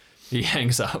 He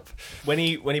hangs up. When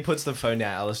he puts the phone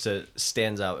down, Allister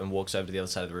stands up and walks over to the other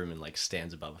side of the room and like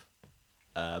stands above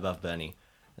Bernie.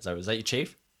 So, is that your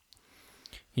chief?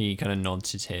 He kind of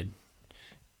nods his head.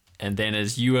 And then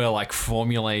as you are like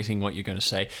formulating what you're going to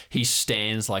say, he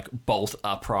stands like bolt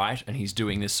upright and he's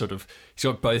doing this sort of, he's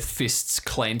got both fists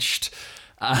clenched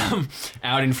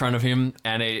out in front of him,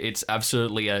 and it's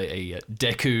absolutely a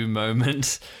Deku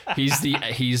moment. He's the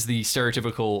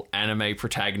stereotypical anime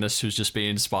protagonist who's just been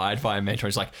inspired by a mentor.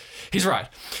 He's like, he's right.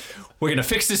 We're going to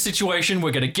fix this situation.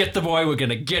 We're going to get the boy. We're going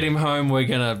to get him home. We're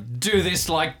going to do this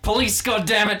like police,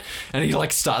 goddammit. And he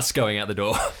like starts going out the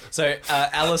door. So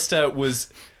Allister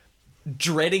was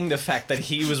dreading the fact that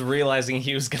he was realizing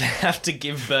he was going to have to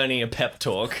give Bernie a pep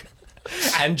talk,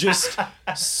 and just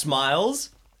smiles,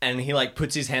 and he like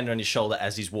puts his hand on his shoulder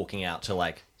as he's walking out to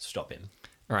like stop him.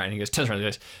 All right, and he turns around and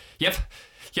goes, yep,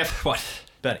 what?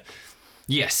 Bernie,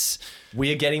 Yes,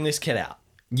 we are getting this kid out.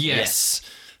 yes,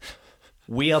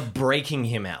 We are breaking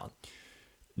him out.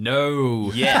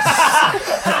 no, Yes.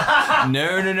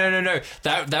 no.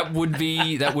 That would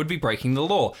be breaking the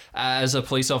law. As a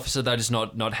police officer, that is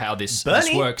not how this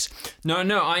works. No,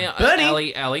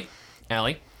 Bernie! Allie.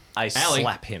 I Allie.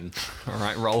 slap him. All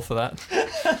right, roll for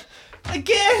that.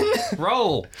 Again!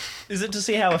 Roll. Is it to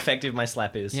see how effective my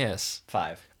slap is? Yes.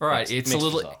 5. All right, That's it's a mixed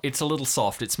little result. it's a little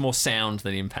soft. It's more sound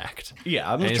than impact. Yeah,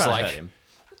 I'm And just it's trying like, to hurt him.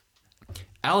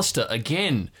 Allister,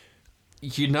 again,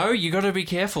 you got to be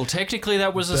careful. Technically,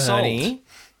 that was assault. Bernie,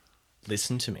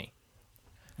 listen to me.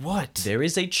 What? There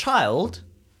is a child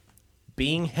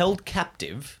being held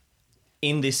captive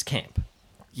in this camp.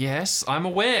 Yes, I'm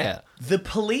aware. The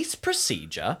police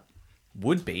procedure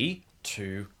would be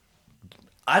to...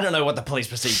 I don't know what the police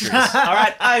procedure is. All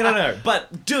right, I don't know.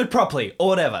 But do it properly or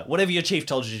whatever. Whatever your chief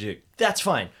told you to do. That's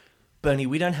fine. Bernie,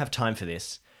 we don't have time for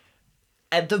this.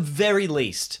 At the very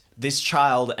least, this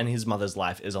child and his mother's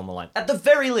life is on the line. At the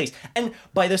very least. And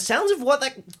by the sounds of what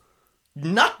that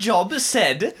nut job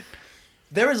said,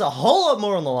 there is a whole lot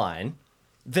more on the line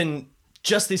than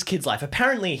just this kid's life.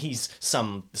 Apparently he's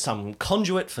some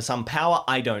conduit for some power.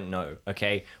 I don't know,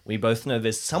 okay? We both know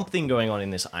there's something going on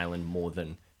in this island more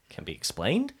than can be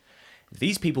explained.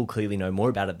 These people clearly know more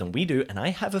about it than we do, and I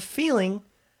have a feeling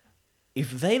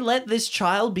if they let this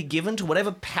child be given to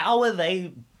whatever power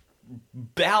they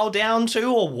bow down to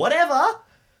or whatever,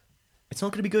 it's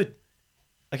not going to be good.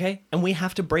 Okay? And we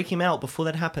have to break him out before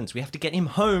that happens. We have to get him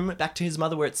home back to his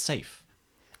mother where it's safe.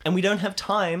 And we don't have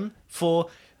time for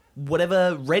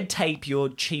whatever red tape your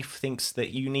chief thinks that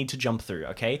you need to jump through,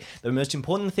 okay? The most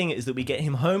important thing is that we get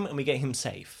him home and we get him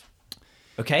safe.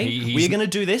 Okay? We're going to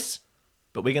do this,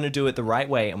 but we're going to do it the right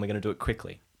way and we're going to do it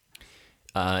quickly.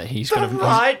 He's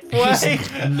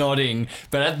nodding,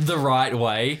 but at the right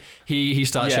way, he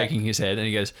starts shaking his head and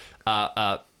he goes,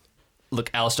 look,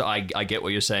 Allister, I get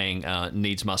what you're saying,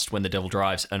 needs must when the devil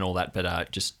drives and all that,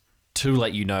 but just to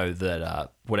let you know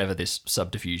that whatever this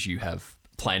subterfuge you have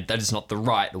planned, that is not the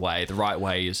right way. The right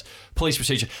way is police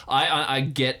procedure. I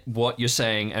get what you're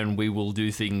saying, and we will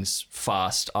do things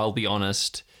fast. I'll be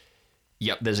honest.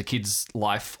 Yep, there's a kid's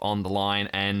life on the line,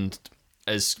 and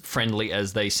as friendly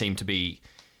as they seem to be,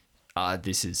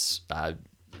 this is a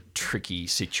tricky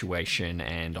situation,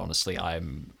 and honestly,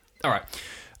 I'm... All right.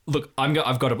 Look,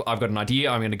 I've got an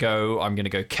idea. I'm gonna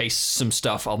go case some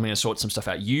stuff. I'm gonna sort some stuff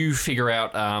out. You figure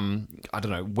out, I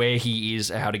don't know, where he is,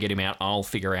 how to get him out. I'll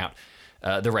figure out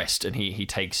the rest, and he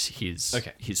takes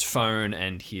his phone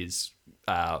and his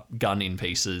gun in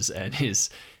pieces and his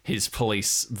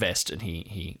police vest, and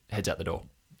he heads out the door.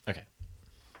 Okay.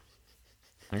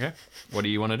 Okay. What do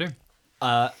you want to do?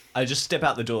 I just step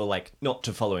out the door, like, not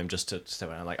to follow him, just to step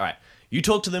out. I'm like, all right, you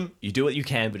talk to them, you do what you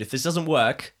can, but if this doesn't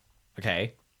work,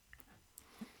 okay,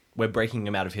 we're breaking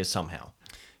him out of here somehow.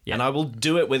 Yeah. And I will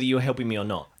do it whether you're helping me or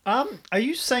not. Are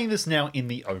you saying this now in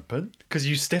the open? Because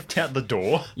you stepped out the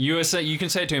door. You can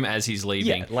say it to him as he's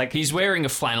leaving. Yeah, like- he's wearing a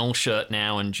flannel shirt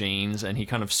now and jeans, and he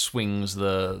kind of swings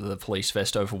the police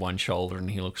vest over one shoulder, and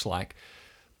he looks like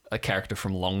a character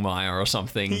from Longmire or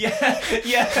something. Yeah.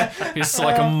 It's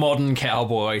like a modern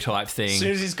cowboy type As thing.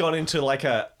 soon as he's gone into, like,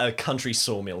 a country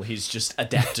sawmill, he's just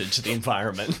adapted to the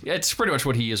environment. Yeah, it's pretty much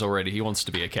what he is already. He wants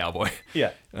to be a cowboy.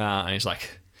 Yeah. And he's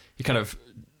like, he kind of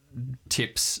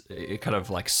tips, it kind of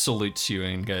like salutes you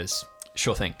and goes,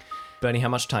 sure thing. Bernie, how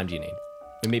much time do you need?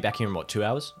 We meet back here in, what, 2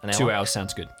 hours? An hour? 2 hours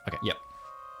sounds good. Okay. Yep.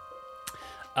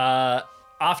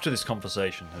 After this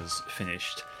conversation has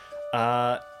finished,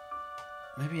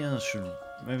 maybe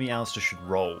Allister should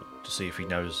roll to see if he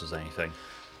notices anything.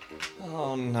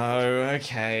 Oh, no.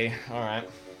 Okay. All right.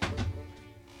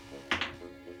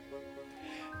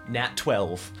 Nat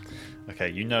 12. Okay,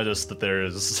 you notice that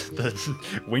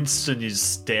that Winston is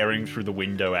staring through the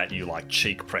window at you, like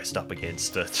cheek pressed up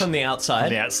against it. From the outside? On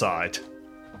the outside.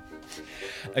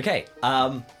 Okay,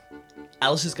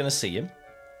 Alice is going to see him.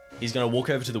 He's going to walk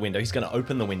over to the window. He's going to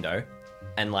open the window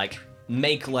and, like,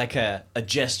 make, like, a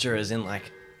gesture as in,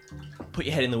 like, put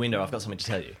your head in the window. I've got something to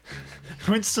tell you.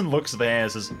 Winston looks there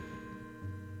and says,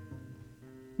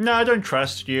 "No, I don't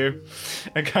trust you."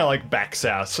 And kind of, like, backs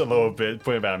out a little bit,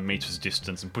 put about a meter's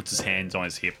distance, and puts his hands on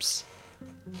his hips.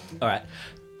 All right.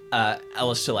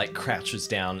 Alistair, like, crouches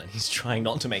down and he's trying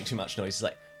not to make too much noise. He's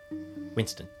like,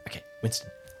 Winston. Okay, Winston.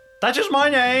 That is my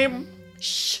name!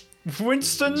 Shh.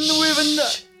 Winston with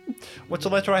an... What's a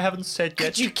letter I haven't said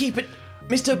yet? Could you keep it...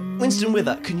 Mr. Winston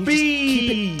Wither, can you just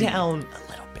keep it down a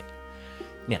little bit?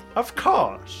 Now, Of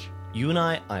course. you and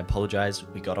I apologize.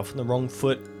 We got off on the wrong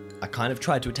foot. I kind of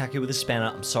tried to attack you with a spanner.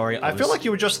 I'm sorry. I feel like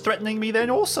you were just threatening me then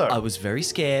also. I was very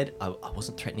scared. I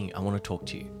wasn't threatening you. I want to talk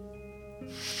to you.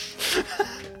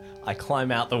 I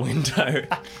climb out the window.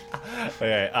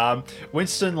 Okay,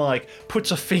 Winston, like, puts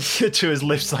a finger to his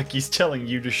lips like he's telling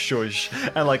you to shush,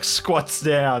 and, like, squats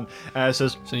down and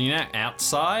says, So you're now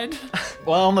outside?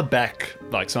 well, on the back,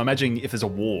 like, so imagine if there's a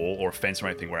wall or a fence or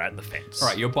anything, we're at the fence. All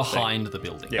right, you're behind the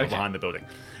building. Yeah, we're behind the building.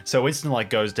 So Winston, like,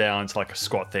 goes down to, like, a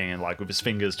squat thing and, like, with his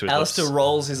fingers to his Alistair lips.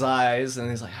 rolls his eyes and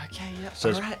he's like, okay, yeah,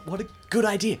 So- all right. What a good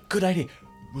idea. Good idea.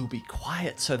 We'll be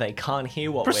quiet so they can't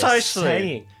hear what Precisely. we're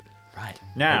saying. Right.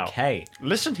 Now, Okay.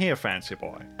 listen here, fancy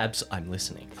boy. I'm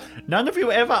listening. None of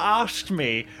you ever asked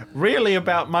me really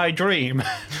about my dream.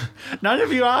 None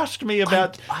of you asked me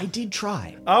about... I did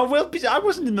try. Oh, well, I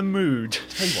wasn't in the mood.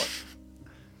 Tell you what.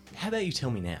 How about you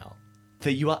tell me now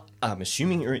that you are... I'm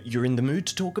assuming you're in the mood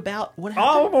to talk about what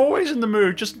happened? Oh, I'm always in the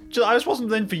mood. Just I just wasn't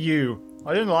then for you.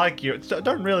 I didn't like you. I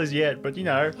don't realize yet, but, you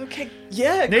know. Okay.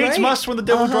 Yeah, Needs great. must when the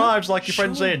devil drives, like your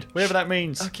friend Sure. said. Whatever that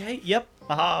means. Okay, yep.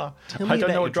 Aha. Tell I me don't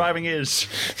about know what your driving is.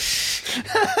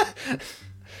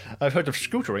 I've heard of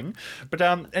scootering. But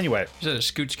anyway, Is that a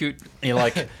scoot? he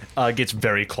like gets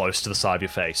very close to the side of your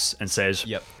face and says,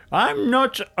 Yep. I'm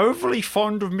not overly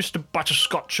fond of Mr.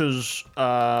 Butterscotch's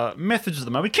methods at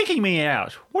the moment. Kicking me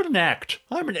out. What an act.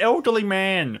 I'm an elderly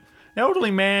man. An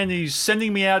elderly man, he's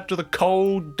sending me out to the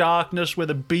cold darkness where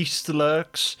the beast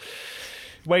lurks,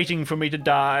 waiting for me to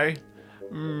die.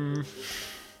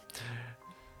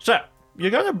 So,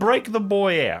 you're going to break the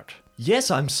boy out.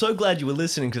 Yes, I'm so glad you were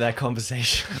listening to that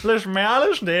conversation. Listen, man, I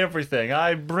listen to everything.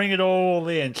 I bring it all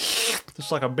in.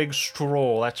 It's like a big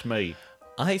straw. That's me.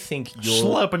 I think you're...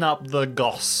 Slurping up the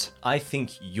goss. I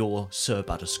think your Sir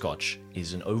Butterscotch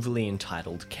is an overly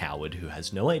entitled coward who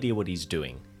has no idea what he's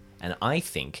doing. And I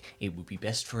think it would be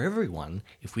best for everyone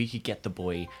if we could get the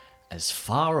boy as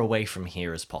far away from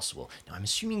here as possible. Now, I'm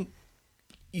assuming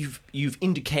you've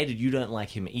indicated you don't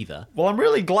like him either. Well, I'm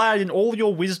really glad in all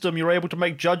your wisdom you're able to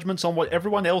make judgments on what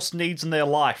everyone else needs in their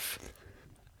life.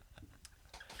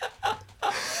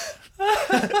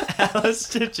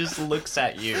 Alistair just looks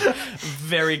at you,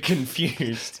 very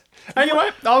confused. Anyway,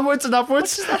 onwards and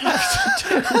upwards.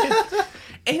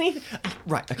 Anything?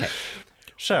 Right. Okay.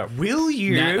 So, Will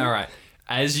you? All right.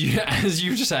 As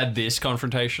you just had this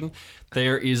confrontation,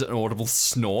 there is an audible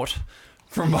snort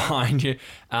from behind you,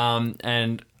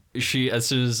 and she, as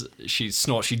soon as she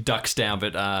snorts, she ducks down,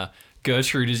 but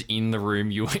Gertrude is in the room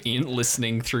you were in,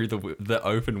 listening through the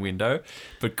open window,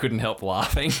 but couldn't help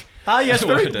laughing. Ah, yes,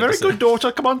 very, What very good,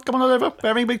 daughter. Come on over. We're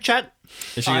having a big chat.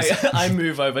 And she goes, I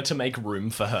move over to make room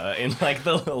for her in like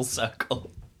the little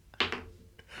circle. all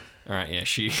right, yeah,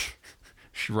 she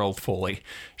rolled poorly.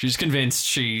 She's convinced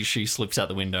she slips out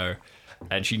the window,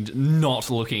 and she's not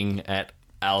looking at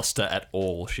Allister at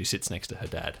all. She sits next to her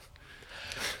dad.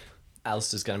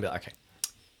 Alistair's gonna be like, okay.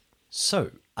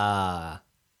 So,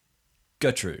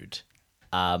 Gertrude,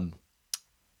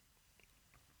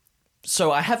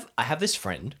 so I have this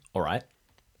friend, all right,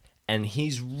 and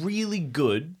he's really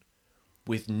good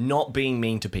with not being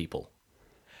mean to people,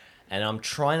 and I'm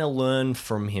trying to learn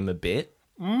from him a bit,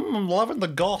 I'm loving the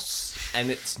goss.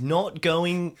 and it's not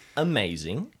going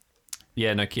amazing,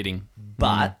 Yeah, no kidding.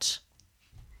 but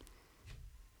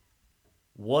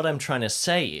what I'm trying to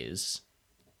say is,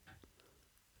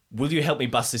 will you help me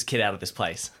bust this kid out of this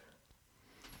place?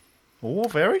 Oh,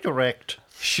 very direct.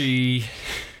 She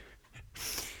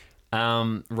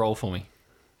roll for me.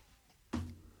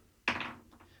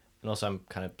 And also, I'm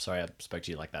kind of sorry I spoke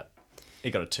to you like that.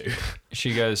 It got a 2.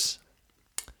 She goes,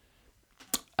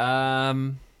 yeah,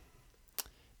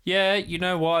 you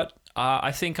know what?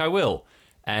 I think I will.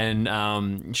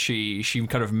 And she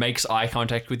kind of makes eye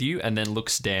contact with you and then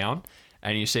looks down,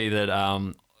 and you see that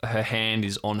her hand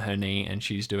is on her knee, and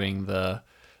she's doing the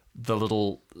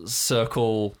little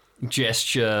circle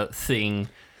gesture thing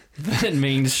that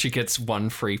means she gets one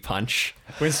free punch.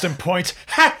 Winston point.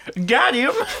 Ha! Got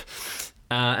him!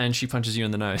 And she punches you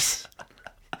in the nose.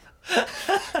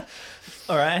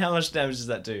 All right, how much damage does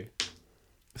that do?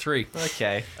 3.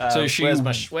 Okay. So she where's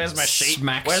my sheet?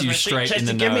 smacks Where's you my straight sheet? in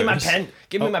the Chester, give me my nose. pen.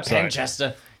 Give me my pen, sorry.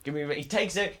 Chester. Give me. He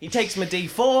takes it. He takes my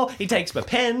D4. He takes my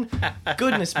pen.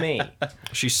 Goodness me.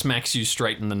 She smacks you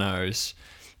straight in the nose,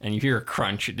 and you hear a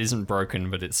crunch. It isn't broken,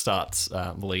 but it starts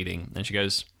bleeding. And she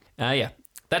goes, yeah,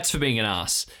 that's for being an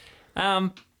ass.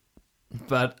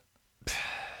 But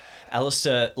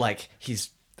Allister, like, he's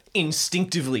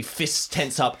instinctively fists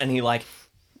tense up, and he like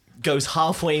goes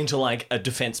halfway into like a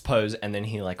defense pose, and then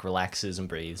he like relaxes and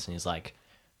breathes, and he's like,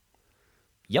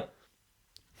 "Yep."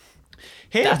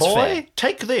 Here, That's boy, fair.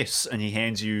 take this. And he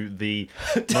hands you the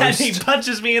Dad, he most...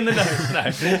 punches me in the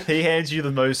nose. No. he hands you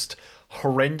the most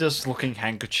horrendous-looking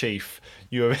handkerchief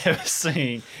you have ever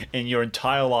seen in your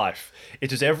entire life.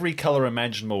 It is every colour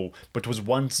imaginable, but was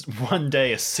one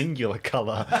day a singular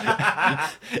colour.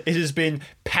 It has been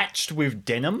patched with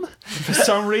denim for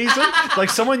some reason. Like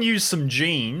someone used some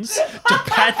jeans to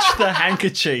patch the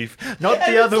handkerchief, not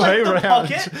the other way the around.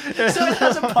 pocket. So it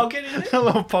has a pocket in it. A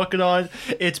little pocket on.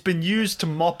 It's been used to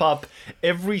mop up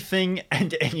everything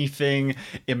and anything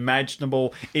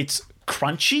imaginable. It's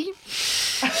crunchy.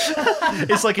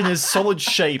 It's like in a solid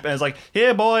shape, and it's like,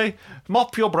 here, boy,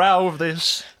 mop your brow with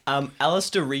this.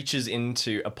 Allister reaches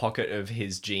into a pocket of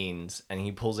his jeans, and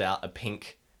he pulls out a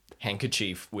pink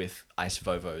handkerchief with Ice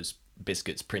Vovo's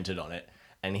biscuits printed on it,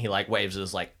 and he like waves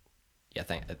us like, yeah,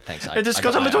 thanks. It just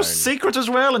got a my little own. secret as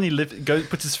well, and he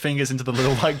puts his fingers into the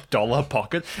little like dollar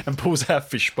pocket and pulls out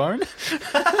fishbone.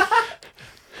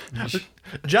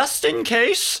 Just in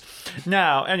case.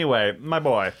 Now, anyway, my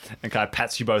boy, and kind of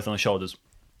pats you both on the shoulders.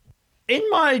 In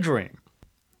my dream,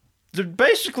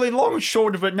 basically, long and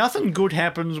short of it, nothing good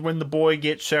happens when the boy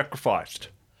gets sacrificed.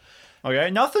 Okay,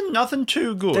 nothing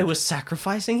too good. They were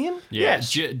sacrificing him? yeah,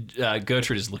 Yes.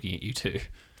 Gertrude is looking at you too.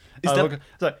 Is that... Look,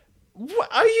 it's like,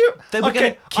 what are you? They were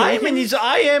gonna kill him?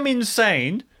 I am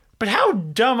insane, but how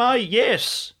dumb are you?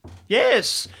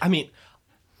 Yes. I mean,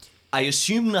 I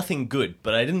assume nothing good,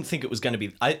 but I didn't think it was going to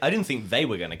be... I didn't think they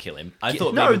were going to kill him. I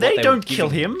thought No, maybe what they were don't kill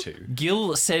giving him. to.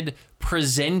 Gil said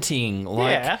presenting,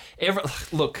 like, Yeah.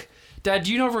 look, Dad,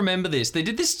 do you not remember this? They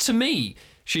did this to me.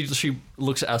 She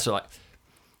looks at us like,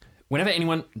 whenever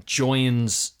anyone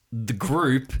joins the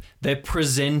group, they're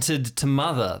presented to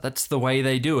Mother. That's the way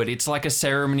they do it. It's like a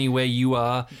ceremony where you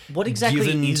are What exactly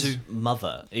given is to...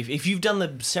 Mother? If you've done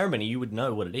the ceremony, you would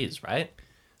know what it is, right?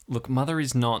 Look, Mother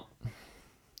is not...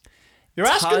 You're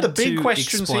asking hard the big to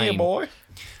questions here, explain. boy.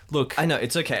 Look, I know,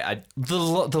 it's okay. the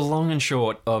long and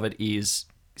short of it is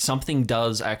something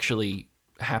does actually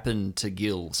happen to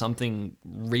Gil. Something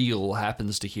real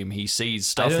happens to him. He sees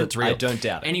stuff that's real. I don't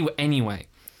doubt it. Anyway,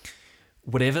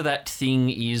 whatever that thing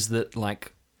is that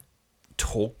like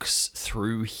talks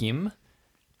through him,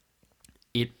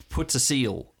 it puts a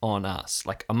seal on us,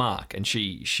 like a mark. And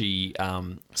she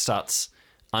starts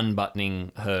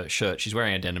unbuttoning her shirt. She's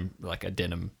wearing a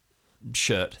denim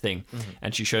shirt thing,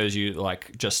 and she shows you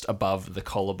like just above the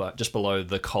collarbone, just below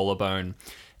the collarbone,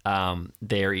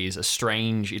 there is a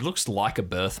strange... It looks like a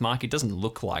birthmark. It doesn't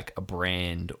look like a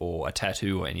brand or a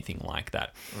tattoo or anything like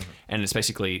that. Mm-hmm. And it's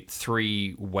basically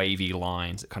 3 wavy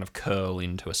lines that kind of curl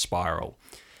into a spiral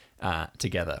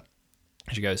together.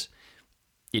 And she goes,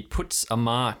 it puts a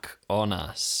mark on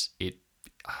us.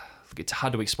 It's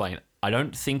hard to explain. I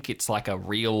don't think it's like a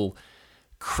real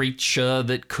creature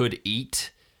that could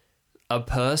eat a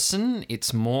person.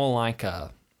 It's more like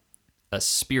a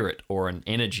spirit or an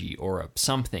energy or a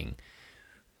something.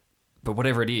 But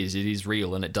whatever it is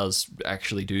real and it does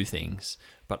actually do things.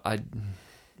 But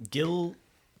Gil,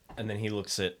 and then he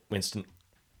looks at Winston.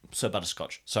 Sir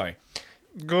Butterscotch, sorry.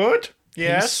 Good.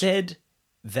 Yes. He said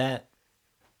that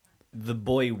the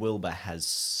boy Wilber has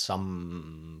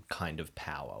some kind of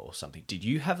power or something. Did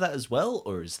you have that as well,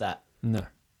 or is that... No.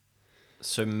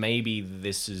 So maybe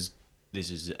this is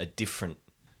a different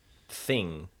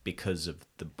thing because of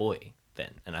the boy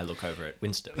then. And I look over at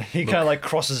Winston. He kind of like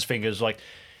crosses his fingers like,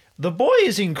 the boy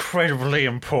is incredibly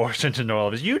important in all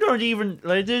of this. You don't even...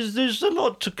 Like, there's a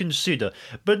lot to consider.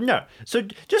 But no. So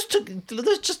just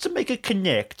to make a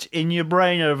connect in your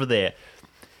brain over there,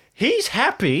 he's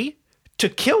happy to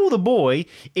kill the boy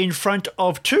in front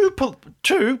of two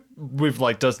with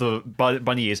like does the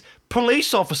bunny ears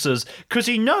police officers because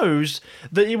he knows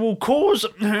that it will cause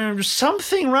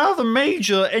something rather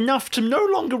major enough to no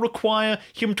longer require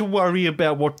him to worry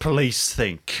about what police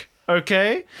think.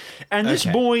 Okay? And this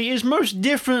boy is most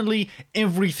definitely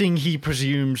everything he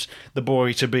presumes the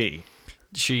boy to be.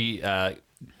 She,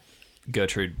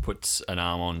 Gertrude puts an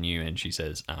arm on you and she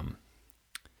says,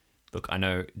 look, I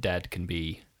know Dad can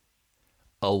be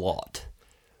a lot,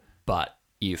 but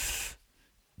if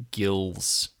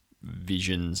Gil's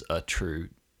visions are true,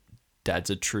 Dad's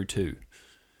are true too,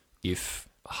 if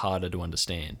harder to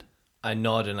understand. I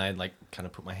nod and I like kind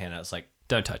of put my hand out. It's like,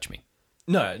 don't touch me.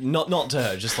 No, not to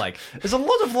her, just like... There's a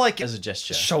lot of like... As a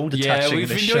gesture. Shoulder touching. Yeah, we've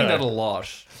been doing that a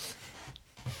lot.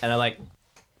 And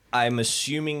I'm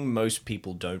assuming most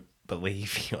people don't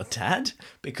believe your dad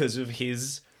because of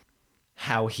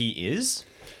how he is.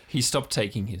 He stopped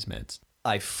taking his meds.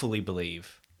 I fully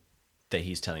believe that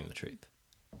he's telling the truth.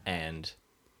 And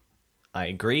I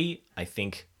agree. I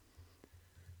think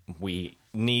we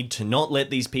need to not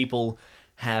let these people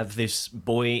have this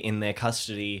boy in their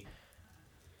custody.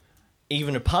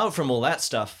 Even apart from all that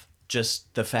stuff,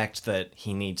 just the fact that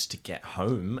he needs to get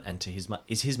home and to his mother.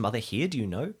 Is his mother here? Do you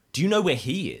know? Do you know where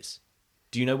he is?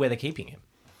 Do you know where they're keeping him?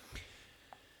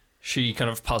 She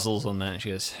kind of puzzles on that. She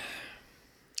goes,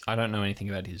 I don't know anything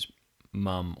about his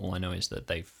mum. All I know is that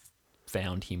they've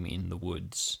found him in the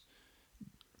woods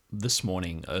this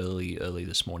morning, early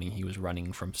this morning. He was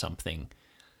running from something.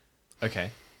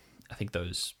 Okay. I think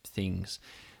those things.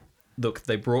 Look,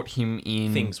 they brought him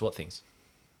in... Things? What things?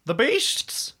 The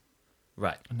beasts.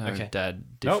 Right. No, okay.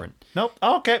 Dad, different. Nope.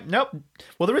 Okay, nope.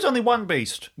 Well, there is only one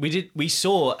beast. We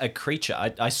saw a creature.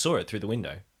 I saw it through the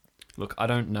window. Look, I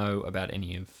don't know about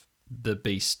any of the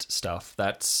beast stuff.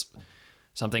 That's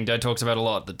something Dad talks about a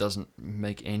lot that doesn't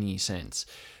make any sense.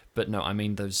 But no, I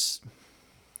mean the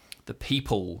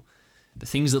people, the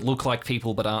things that look like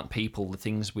people but aren't people, the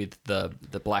things with the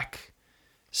black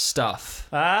stuff.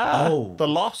 Oh. The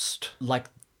lost. Like,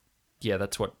 yeah,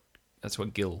 that's what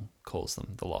Gil calls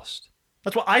them, the lost.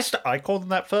 That's what I called them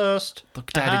that first.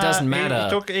 Look, Dad, it doesn't matter.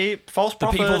 He took false The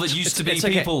prophet. people that used to be it's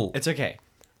okay. people. It's okay.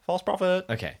 False prophet.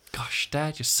 Okay. Gosh,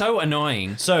 Dad, you're so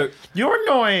annoying. So, You're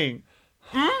annoying.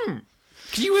 Can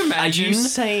you are imagine you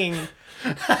saying...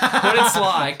 what it's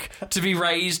like to be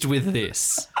raised with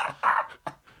this?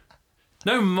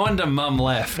 No wonder Mum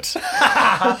left.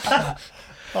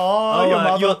 Oh, your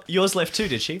mother. Yours left too,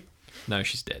 did she? No,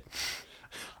 she's dead.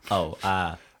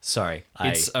 Oh, sorry.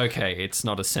 It's okay. It's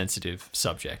not a sensitive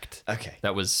subject. Okay.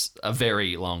 That was a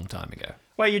very long time ago.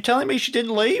 Wait, you're telling me she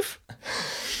didn't leave?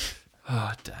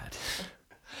 Oh, Dad.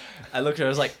 I looked at her, I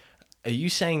was like, are you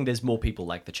saying there's more people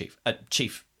like the Chief?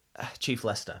 Chief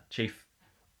Lester.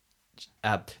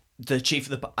 The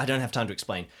Chief of the... I don't have time to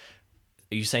explain.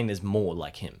 Are you saying there's more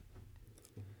like him?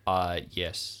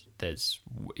 Yes. There's...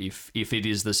 If it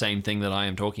is the same thing that I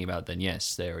am talking about, then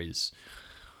yes, there is...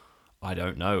 I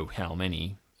don't know how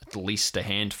many. At least a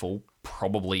handful.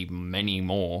 Probably many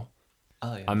more.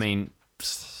 Oh, yeah. I mean,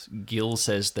 Gil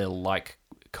says they're like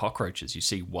cockroaches. You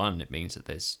see one, it means that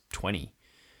there's 20.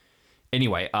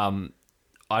 Anyway,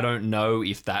 I don't know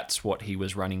if that's what he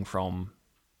was running from.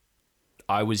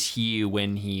 I was here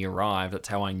when he arrived. That's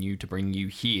how I knew to bring you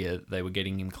here. They were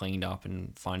getting him cleaned up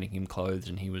and finding him clothed,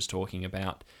 and he was talking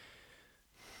about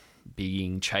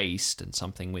being chased and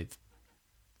something with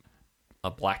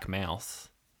a black mouth.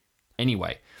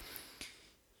 Anyway,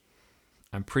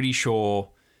 I'm pretty sure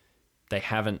they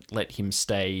haven't let him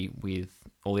stay with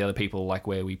all the other people like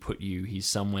where we put you. He's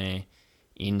somewhere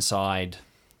inside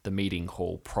the meeting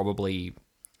hall. Probably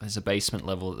there's a basement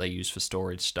level that they use for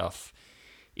storage stuff.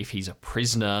 If he's a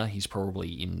prisoner, he's probably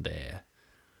in there.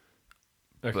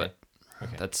 Okay.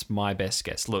 But that's my best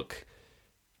guess. Look,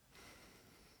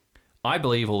 I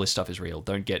believe all this stuff is real.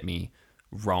 Don't get me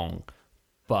wrong.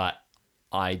 But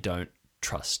I don't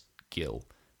trust Gil.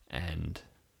 And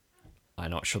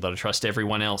I'm not sure that I trust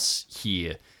everyone else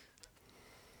here.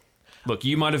 Look,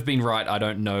 you might have been right. I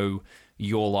don't know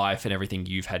your life and everything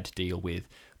you've had to deal with.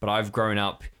 But I've grown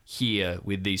up here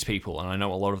with these people. And I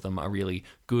know a lot of them are really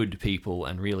good people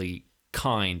and really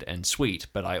kind and sweet.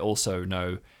 But I also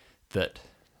know that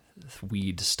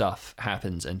weird stuff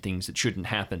happens and things that shouldn't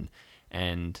happen.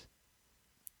 And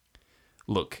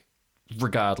look,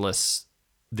 regardless,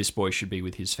 this boy should be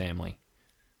with his family.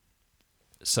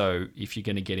 So if you're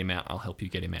going to get him out, I'll help you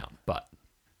get him out. But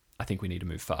I think we need to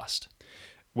move fast.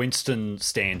 Winston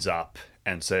stands up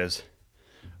and says,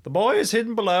 "The boy is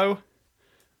hidden below.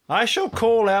 I shall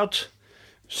call out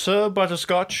Sir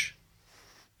Butterscotch.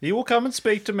 He will come and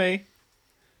speak to me.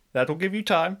 That will give you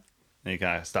time." And he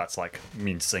kind of starts like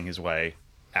mincing his way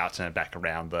out and back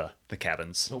around the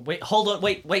cabins. Oh, wait, hold on,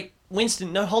 wait,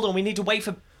 Winston, no, hold on, we need to wait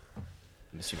for...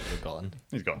 I'm assuming we're gone.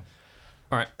 He's gone.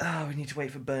 All right. Oh, we need to wait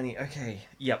for Bernie. Okay.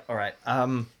 Yep. All right.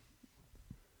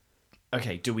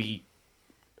 Okay. Do we?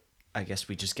 I guess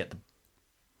we just get the.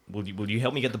 Will you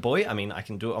help me get the boy? I mean, I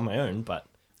can do it on my own, but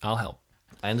I'll help.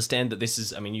 I understand that this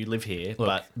is. I mean, you live here,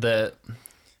 Look, but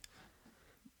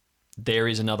there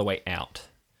is another way out.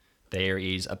 There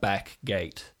is a back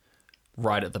gate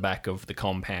right at the back of the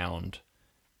compound.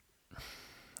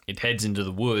 It heads into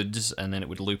the woods, and then it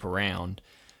would loop around.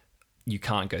 You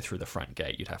can't go through the front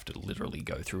gate. You'd have to literally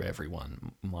go through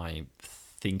everyone. My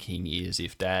thinking is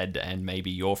if Dad and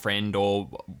maybe your friend or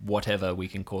whatever, we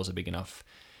can cause a big enough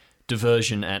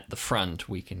diversion at the front,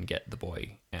 we can get the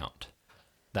boy out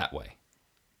that way.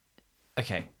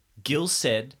 okay. Gil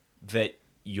said that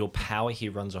your power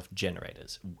here runs off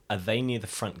generators. Are they near the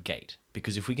front gate?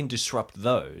 Because if we can disrupt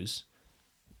those,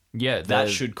 Yeah, that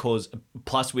should cause.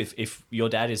 Plus, if your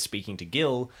dad is speaking to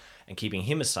Gil and keeping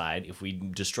him aside, if we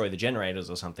destroy the generators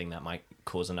or something, that might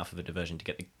cause enough of a diversion to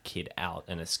get the kid out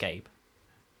and escape.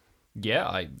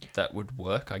 Yeah, that would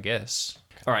work, I guess.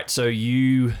 All right, so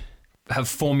you have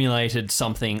formulated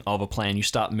something of a plan. You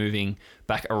start moving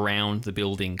back around the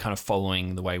building, kind of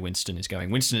following the way Winston is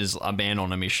going. Winston is a man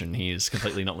on a mission. He is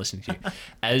completely not listening to you.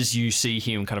 As you see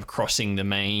him kind of crossing the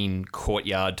main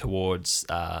courtyard towards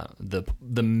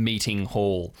the meeting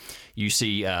hall, you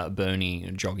see Bernie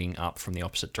jogging up from the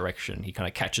opposite direction. He kind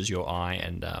of catches your eye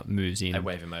and moves in. I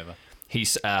wave him over.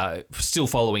 He's still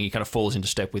following. He kind of falls into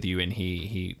step with you, and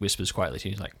he whispers quietly to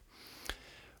you. He's like,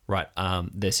 right,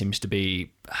 there seems to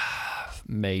be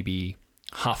maybe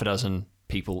half a dozen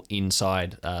people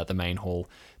inside the main hall.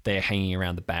 They're hanging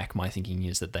around the back. My thinking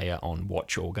is that they are on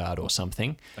watch or guard or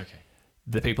something. Okay.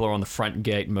 The people are on the front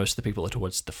gate. Most of the people are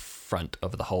towards the front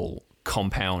of the whole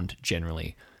compound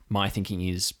generally. My thinking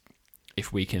is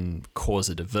if we can cause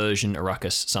a diversion, a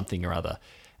ruckus, something or other,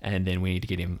 and then we need to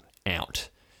get him out.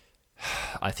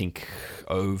 I think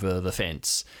over the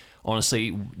fence.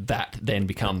 Honestly, that then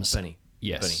becomes... Bernie.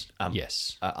 Yes. Bernie,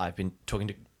 yes. I've been talking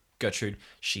to Gertrude.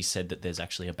 She said that there's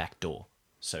actually a back door.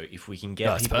 So if we can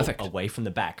get people away from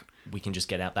the back, we can just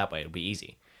get out that way. It'll be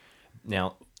easy.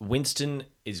 Now, Winston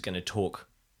is going to talk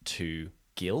to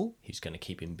Gil. He's going to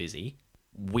keep him busy.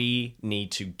 We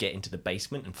need to get into the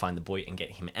basement and find the boy and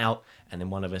get him out. And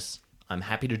then one of us... I'm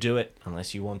happy to do it,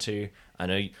 unless you want to. I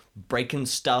know breaking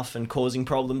stuff and causing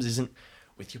problems isn't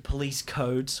with your police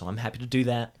code, so I'm happy to do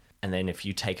that. And then if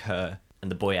you take her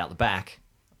and the boy out the back,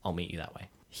 I'll meet you that way.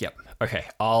 Yep. Okay.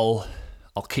 I'll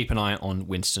keep an eye on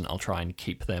Winston. I'll try and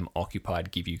keep them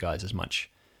occupied, give you guys as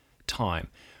much time.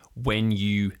 When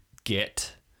you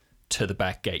get to the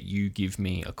back gate, you give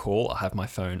me a call. I'll have my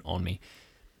phone on me.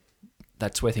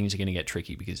 That's where things are going to get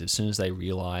tricky, because as soon as they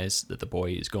realize that the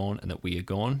boy is gone and that we are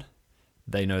gone,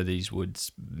 they know these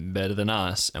woods better than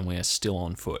us, and we're still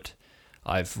on foot.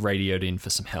 I've radioed in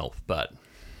for some help, but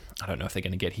I don't know if they're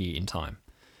going to get here in time.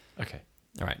 Okay.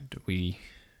 All right. We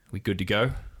good to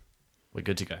go? We're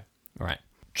good to go. All right.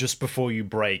 Just before you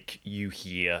break, you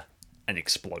hear an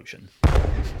explosion.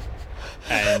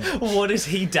 And What has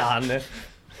he done?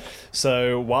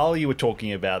 so while you were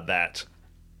talking about that,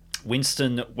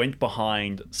 Winston went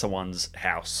behind someone's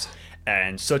house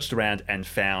and searched around and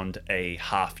found a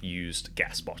half-used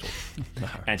gas bottle.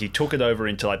 And he took it over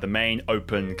into like the main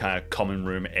open kind of common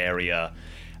room area,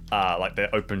 like the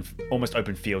almost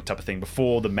open field type of thing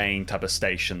before the main type of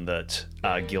station that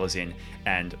Gil is in,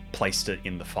 and placed it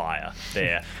in the fire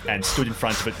there and stood in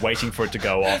front of it waiting for it to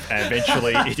go off, and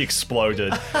eventually it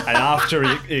exploded. And after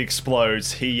it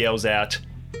explodes, he yells out,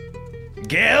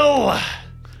 "Gil!"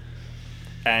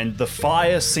 And the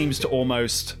fire seems to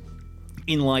almost,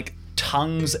 in like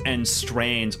tongues and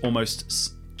strands,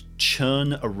 almost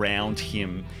churn around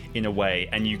him in a way.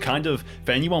 And you kind of,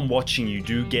 for anyone watching, you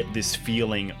do get this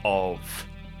feeling of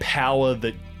power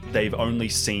that they've only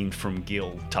seen from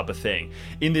Gil type of thing.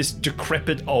 In this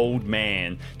decrepit old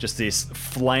man, just this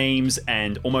flames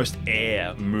and almost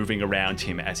air moving around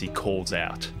him as he calls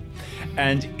out.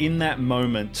 And in that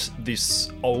moment, this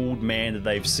old man that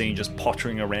they've seen just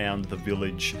pottering around the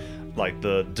village, like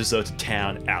the deserted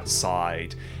town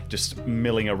outside, just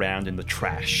milling around in the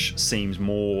trash, seems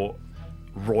more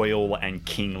royal and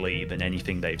kingly than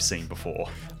anything they've seen before.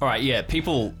 All right, yeah,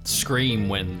 people scream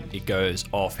when it goes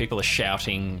off. People are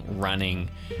shouting, running.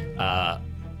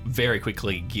 Very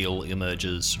quickly, Gil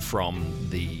emerges from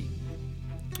the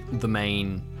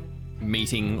main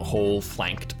meeting hall,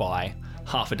 flanked by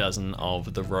half a dozen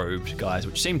of the robed guys,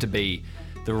 which seem to be,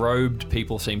 the robed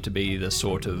people seem to be the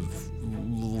sort of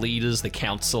leaders, the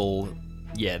council.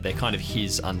 Yeah, they're kind of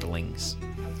his underlings.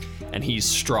 And he's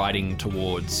striding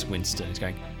towards Winston. He's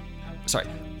going, sorry,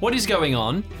 what is going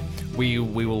on? We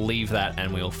will leave that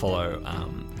and we'll follow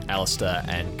Allister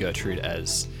and Gertrude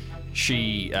as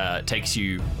she takes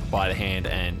you by the hand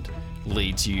and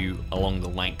leads you along the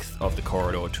length of the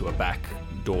corridor to a back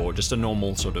door, just a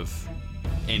normal sort of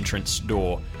entrance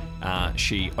door.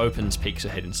 She opens, peeks her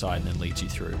head inside, and then leads you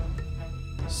through.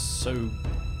 So,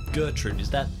 Gertrude, do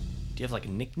you have like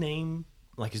a nickname?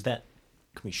 Like,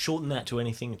 can we shorten that to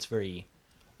anything? It's very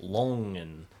long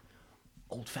and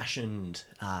old-fashioned.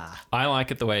 I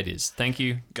like it the way it is. Thank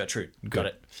you. Gertrude. Got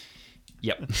it.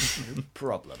 Yep. No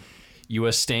problem. You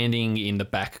are standing in the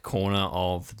back corner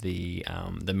of the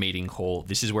meeting hall.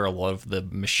 This is where a lot of the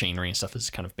machinery and stuff has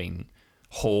kind of been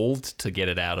hauled to get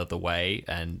it out of the way,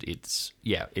 and it's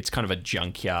kind of a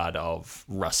junkyard of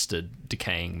rusted,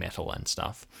 decaying metal and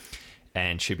stuff.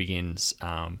 And she begins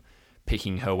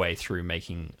picking her way through,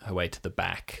 making her way to the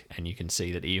back, and you can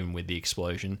see that even with the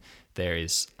explosion, there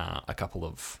is a couple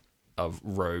of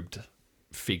robed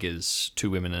figures, 2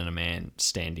 women and a man,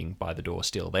 standing by the door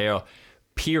still. They are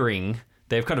peering.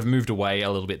 They've kind of moved away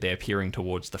a little bit. They're peering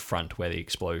towards the front where the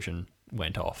explosion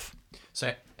went off.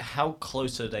 So how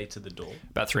close are they to the door?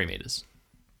 About 3 meters.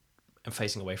 And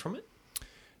facing away from it?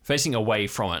 Facing away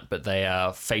from it, but they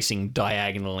are facing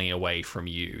diagonally away from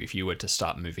you. If you were to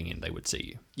start moving in, they would see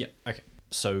you. Yeah, okay.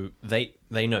 So they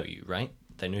know you, right?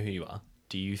 They know who you are.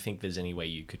 Do you think there's any way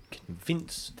you could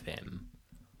convince them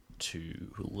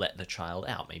to let the child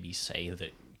out? Maybe say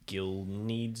that Gil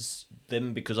needs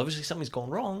them because obviously something's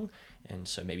gone wrong, and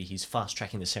so maybe he's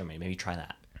fast-tracking the ceremony. Maybe try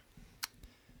that.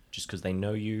 Just because they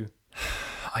know you.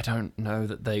 I don't know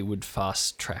that they would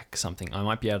fast-track something. I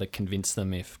might be able to convince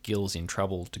them if Gil's in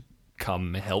trouble to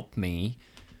come help me,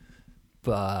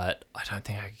 but I don't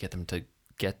think I could get them to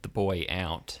get the boy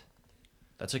out.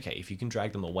 That's okay. If you can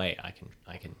drag them away, I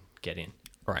can get in.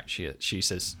 All right, she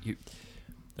says,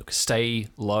 look, stay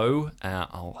low.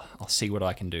 I'll see what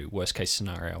I can do. Worst case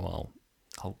scenario,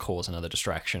 I'll cause another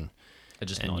distraction,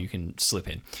 and you can slip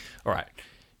in. All right,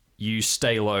 you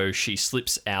stay low. She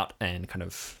slips out and kind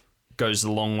of goes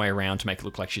the long way around to make it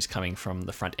look like she's coming from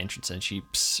the front entrance, and she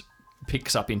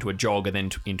picks up into a jog and then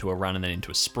into a run and then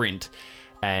into a sprint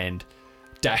and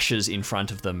dashes in front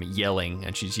of them yelling,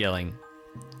 and she's yelling,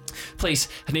 "Please,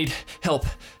 I need help.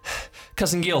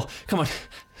 Cousin Gil, come on.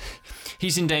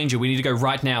 He's in danger. We need to go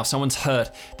right now. Someone's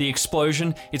hurt. The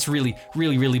explosion, it's really,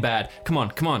 really, really bad. Come on,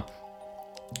 come on."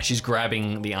 She's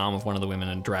grabbing the arm of one of the women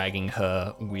and dragging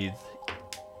her with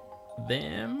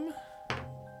them.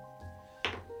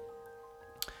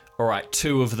 All right,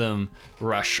 2 of them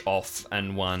rush off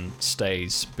and 1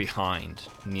 stays behind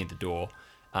near the door.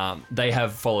 They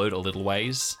have followed a little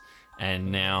ways,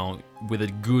 and now with a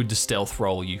good stealth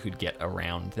roll, you could get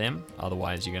around them.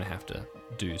 Otherwise, you're going to have to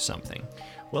do something.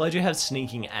 Well, I do have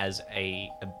sneaking as a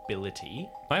ability.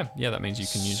 Oh, yeah, that means you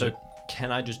can use it. So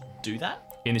can I just do that?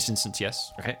 In this instance,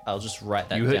 yes. Okay, I'll just write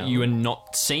that down. down. You are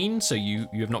not seen, so you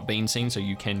have not been seen, so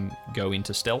you can go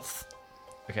into stealth.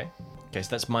 Okay, so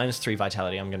that's -3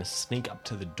 vitality. I'm going to sneak up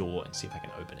to the door and see if I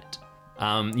can open it.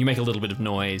 You make a little bit of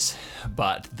noise,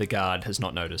 but the guard has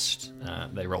not noticed.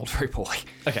 They rolled very poorly.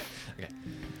 Okay.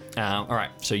 All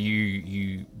right, so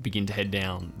you begin to head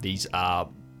down. These are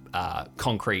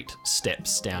concrete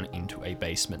steps down into a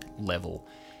basement level.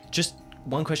 Just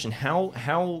one question: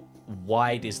 How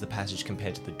wide is the passage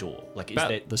compared to the door? Like, is About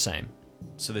there the same?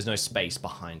 So there's no space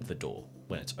behind the door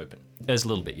when it's open. There's a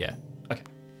little bit, yeah. Okay.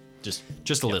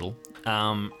 Just a little.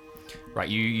 Right,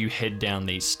 you head down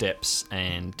these steps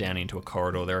and down into a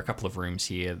corridor. There are a couple of rooms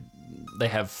here. They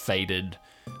have faded,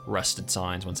 rusted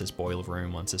signs. One says boiler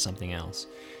room, one says something else.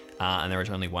 And there is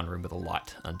only one room with a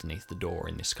light underneath the door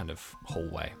in this kind of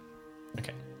hallway.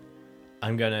 Okay.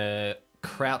 I'm going to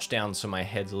crouch down so my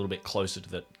head's a little bit closer to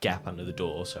the gap under the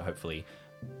door, so hopefully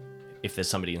if there's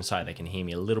somebody inside, they can hear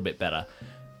me a little bit better.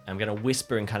 I'm going to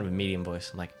whisper in kind of a medium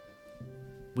voice. I'm like,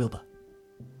 Wilber,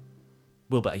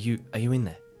 are you in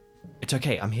there? It's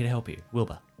okay. I'm here to help you.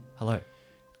 Wilber, hello.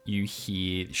 You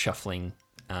hear shuffling,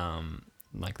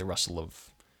 like the rustle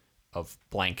of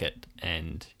blanket,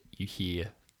 and you hear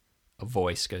a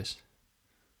voice goes,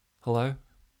 "Hello?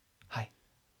 Hi.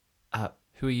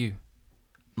 Who are you?"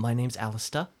 My name's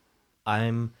Allister.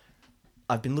 I've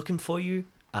been looking for you.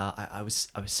 I was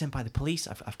sent by the police.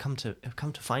 I've come to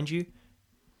find you,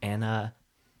 and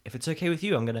if it's okay with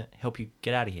you, I'm gonna help you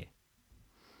get out of here.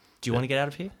 Do you want to get out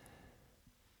of here?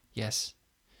 Yes.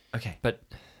 Okay. But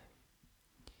do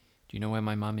you know where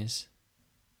my mum is?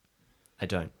 I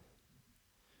don't.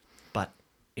 But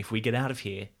if we get out of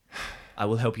here, I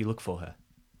will help you look for her.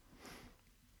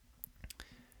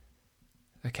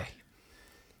 Okay.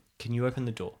 Can you open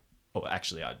the door? Oh,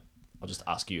 actually, I'll just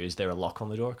ask you, is there a lock on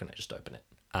the door, or can I just open it?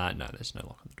 No, there's no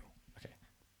lock on the door. Okay.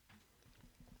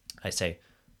 I say,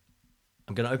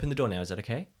 I'm going to open the door now. Is that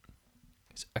okay?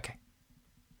 Okay.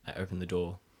 I open the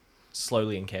door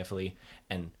slowly and carefully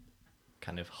and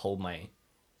kind of hold my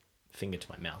finger to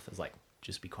my mouth as like,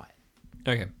 just be quiet.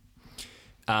 Okay.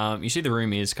 You see the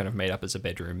room is kind of made up as a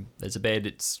bedroom. There's a bed,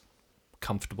 it's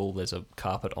comfortable. There's a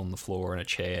carpet on the floor and a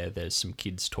chair. There's some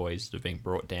kids' toys that have been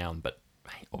brought down, but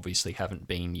obviously haven't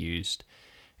been used.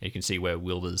 And you can see where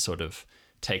Wilber's sort of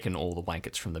taken all the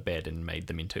blankets from the bed and made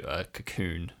them into a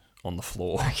cocoon on the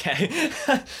floor. Okay.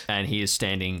 And he is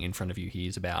standing in front of you. He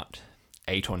is about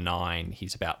 8 or 9.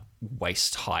 He's about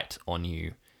waist height on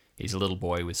you. He's a little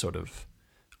boy with sort of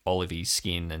olivey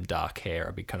skin and dark hair,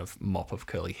 a big kind of mop of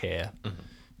curly hair. Mm-hmm.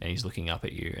 And he's looking up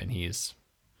at you, and he is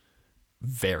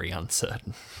very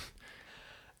uncertain.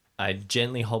 I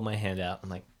gently hold my hand out. I'm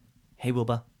like, "Hey,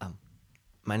 Wilber.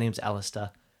 My name's Allister.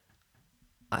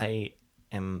 I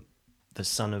am the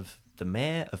son of the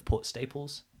mayor of Port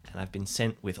Staples, and I've been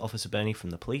sent with Officer Bernie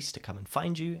from the police to come and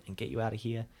find you and get you out of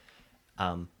here.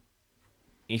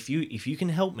 If you can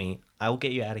help me, I will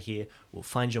get you out of here. We'll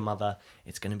find your mother.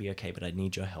 It's going to be okay, but I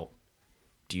need your help.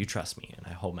 Do you trust me?" And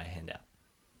I hold my hand out.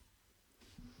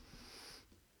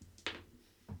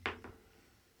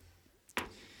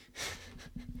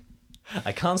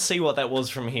 I can't see what that was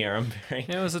from here. I'm very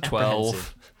It was a 12.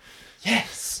 apprehensive.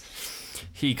 Yes!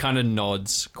 He kind of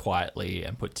nods quietly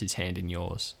and puts his hand in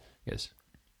yours. He goes,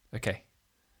 okay.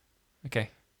 Okay.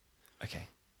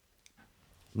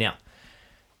 Now,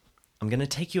 I'm going to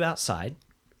take you outside.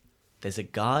 There's a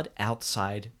guard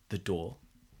outside the door.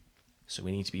 So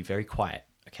we need to be very quiet.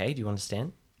 Okay? Do you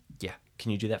understand? Yeah.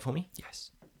 Can you do that for me?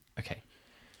 Yes. Okay.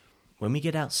 When we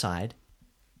get outside,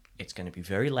 it's going to be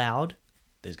very loud.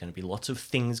 There's going to be lots of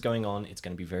things going on. It's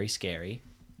going to be very scary.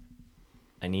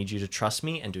 I need you to trust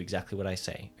me and do exactly what I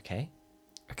say, okay?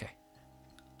 Okay.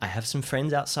 I have some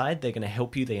friends outside. They're going to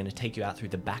help you. They're going to take you out through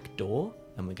the back door,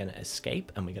 and we're going to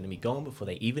escape, and we're going to be gone before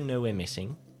they even know we're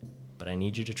missing. But I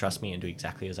need you to trust me and do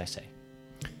exactly as I say.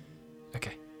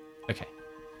 Okay. Okay.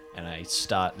 And I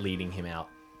start leading him out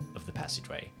of the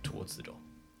passageway towards the door.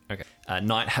 Okay.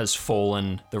 Night has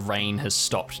fallen. The rain has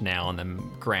stopped now, and the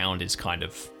ground is kind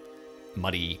of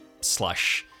muddy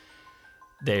slush.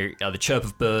 There, the chirp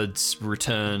of birds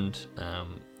returned,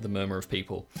 the murmur of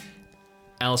people.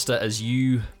 Allister, as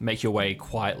you make your way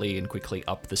quietly and quickly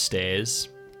up the stairs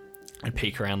and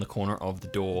peek around the corner of the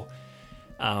door,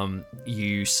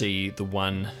 you see the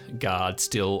one guard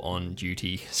still on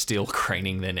duty, still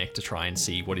craning their neck to try and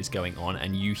see what is going on,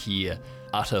 and you hear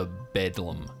utter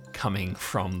bedlam coming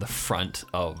from the front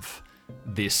of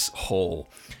this hall.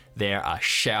 There are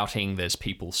shouting, there's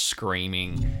people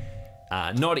screaming,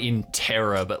 not in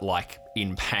terror, but like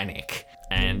in panic.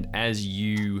 And as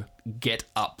you get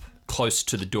up close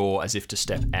to the door as if to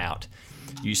step out,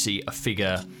 you see a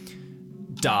figure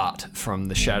dart from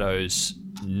the shadows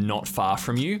not far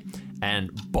from you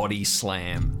and body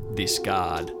slam this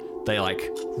guard. They like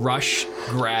rush,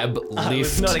 grab, lift, I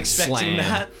was not expecting slam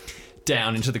that.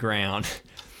 down into the ground.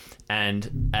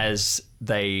 And as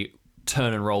they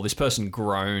turn and roll, this person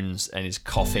groans and is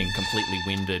coughing, completely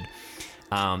winded.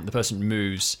 The person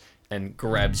moves and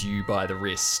grabs you by the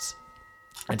wrist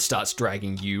and starts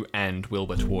dragging you and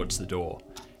Wilber towards the door.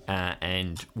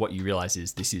 and what you realize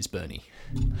is this is Bernie.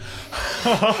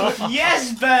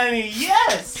 Yes, Bernie,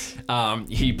 yes!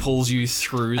 He pulls you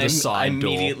through the I side door.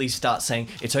 immediately start saying,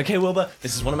 "It's okay, Wilber.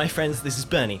 This is one of my friends. This is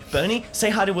Bernie. Bernie, say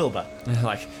hi to Wilber."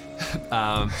 Like,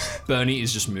 Bernie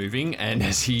is just moving, and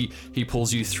as he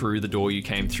pulls you through the door you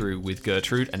came through with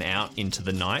Gertrude and out into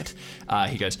the night,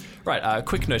 he goes, right,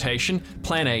 quick notation,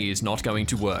 plan A is not going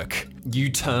to work. You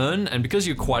turn, and because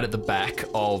you're quite at the back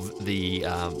of the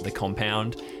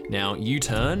compound, now you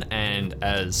turn, and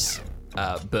as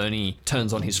Bernie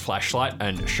turns on his flashlight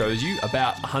and shows you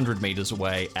about 100 meters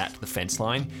away at the fence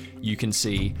line, you can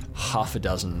see half a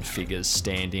dozen figures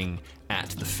standing at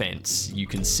the fence. You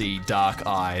can see dark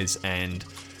eyes and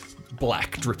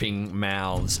black dripping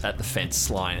mouths at the fence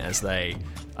line as they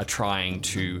are trying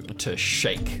to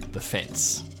shake the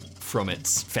fence from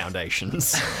its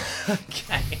foundations.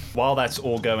 Okay. While that's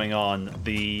all going on,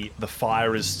 the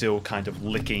fire is still kind of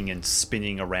licking and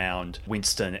spinning around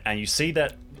Winston, and you see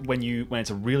that when it's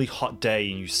a really hot day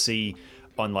and you see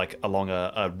on along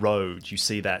a road, you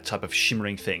see that type of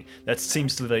shimmering thing that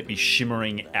seems to be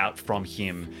shimmering out from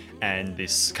him, and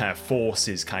this kind of force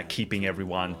is kind of keeping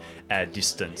everyone at a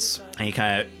distance. And he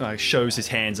kind of shows his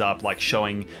hands up, like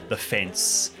showing the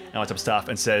fence and all that type of stuff,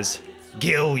 and says,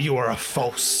 Gil, you are a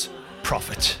false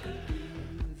prophet,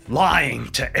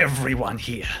 lying to everyone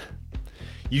here.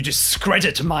 You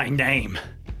discredit my name.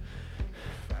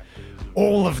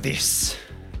 All of this,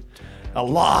 a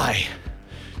lie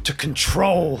to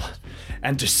control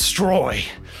and destroy.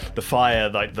 the fire,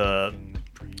 like the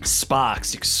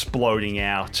sparks exploding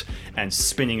out and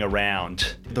spinning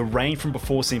around. The rain from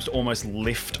before seems to almost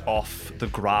lift off the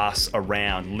grass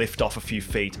around, lift off a few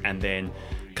feet, and then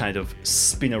kind of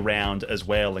spin around as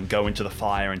well and go into the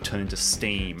fire and turn into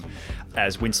steam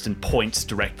as Winston points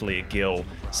directly at Gil,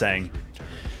 saying,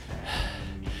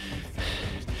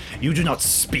 You do not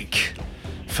speak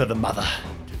for the mother.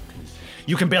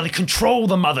 You can barely control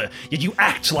the mother, yet you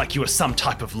act like you are some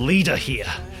type of leader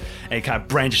here. and he kind of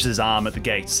brandishes his arm at the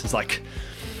gates. It's like,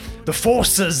 The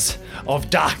forces of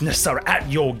darkness are at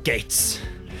your gates.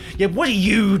 Yet what are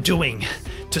you doing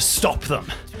to stop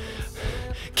them?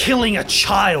 Killing a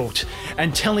child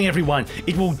and telling everyone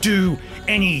it will do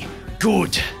any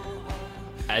good.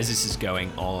 As this is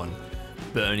going on,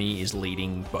 Bernie is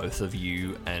leading both of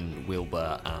you and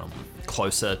Wilber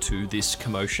closer to this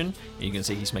commotion. You can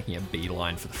see he's making a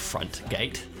beeline for the front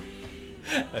gate.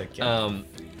 Okay.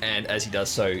 And as he does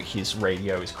so, his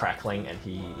radio is crackling and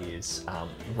he is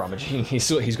rummaging.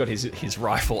 He's got his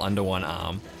rifle under one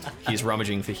arm. He's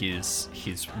rummaging for his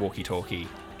walkie-talkie,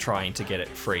 trying to get it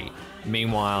free.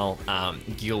 Meanwhile,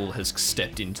 Gil has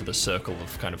stepped into the circle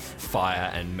of kind of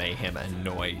fire and mayhem and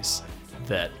noise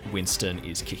that Winston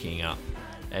is kicking up.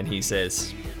 And he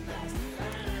says,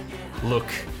 Look,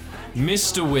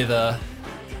 Mr. Wither,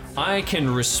 I can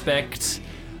respect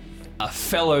a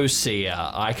fellow seer.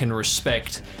 I can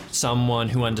respect someone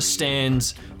who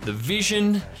understands the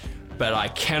vision, but I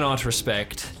cannot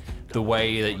respect the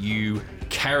way that you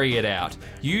carry it out.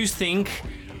 You think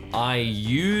I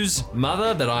use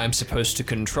Mother that I'm supposed to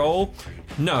control?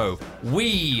 No,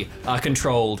 we are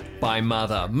controlled by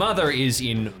Mother. Mother is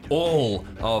in all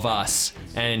of us,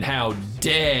 and how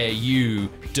dare you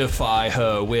defy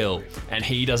her will? And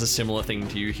he does a similar thing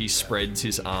to you. He spreads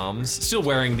his arms, still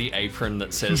wearing the apron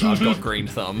that says, I've got green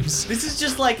thumbs. This is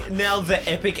just like now the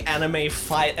epic anime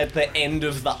fight at the end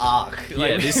of the arc.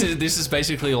 Yeah, this is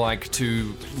basically like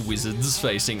two wizards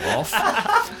facing off,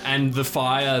 and the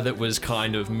fire that was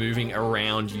kind of moving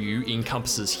around you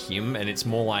encompasses him, and it's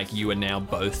more like you are now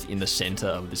both in the center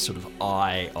of this sort of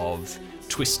eye of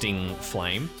twisting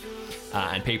flame,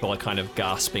 and people are kind of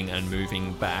gasping and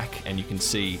moving back, and you can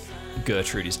see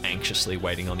Gertrude is anxiously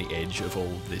waiting on the edge of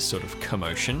all this sort of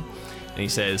commotion, and he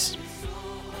says,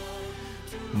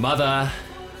 Mother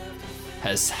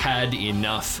has had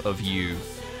enough of you.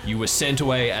 You were sent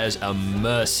away as a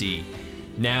mercy.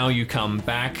 Now you come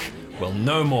back, well,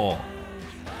 no more.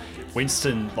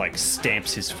 Winston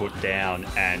stamps his foot down,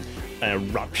 and an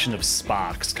eruption of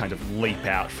sparks kind of leap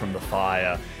out from the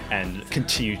fire and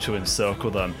continue to encircle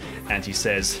them. And he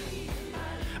says,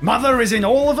 Mother is in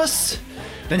all of us?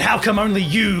 Then how come only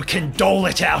you can dole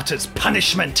it out as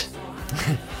punishment?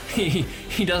 He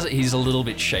does it. He's a little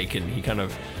bit shaken. He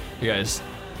goes,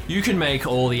 you can make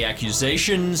all the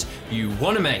accusations you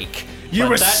want to make. You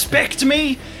respect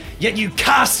me, yet you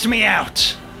cast me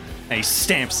out. and he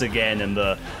stamps again, and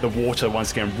the water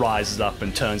once again rises up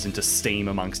and turns into steam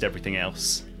amongst everything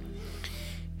else.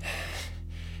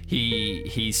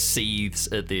 He seethes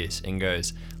at this and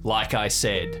goes, like I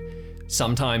said,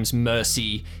 sometimes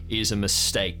mercy is a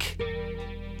mistake.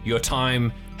 Your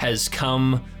time has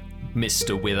come,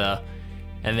 Mr. Wither,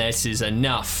 and this is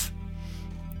enough.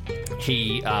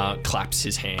 He claps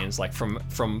his hands, like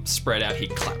from spread out, he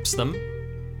claps them.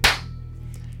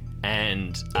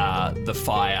 And the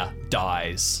fire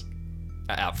dies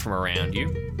out from around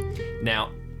you.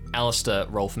 Now, Allister,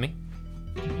 roll for me.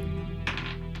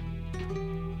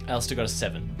 Allister got a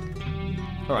 7.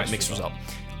 All right, mixed result.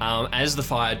 As the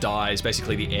fire dies,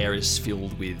 basically the air is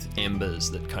filled with embers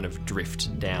that kind of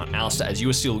drift down. Allister, as you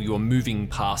are moving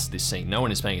past this scene, no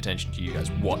one is paying attention to you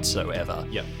guys whatsoever.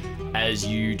 Yep. As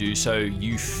you do so,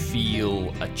 you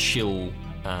feel a chill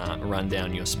run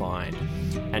down your spine.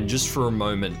 And just for a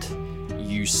moment,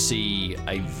 you see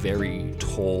a very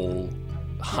tall,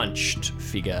 hunched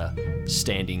figure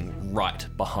standing right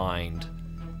behind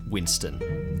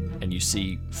Winston. And you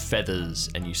see feathers,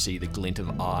 and you see the glint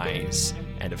of eyes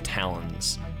and of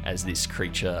talons as this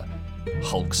creature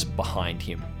hulks behind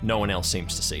him. No one else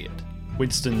seems to see it.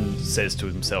 Winston says to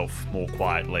himself more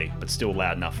quietly, but still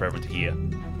loud enough for everyone to hear,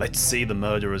 "Let's see the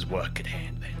murderer's work at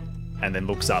hand then." And then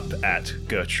looks up at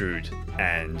Gertrude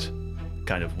and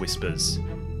kind of whispers,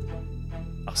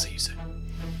 "I'll see you soon."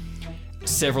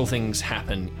 Several things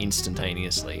happen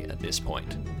instantaneously at this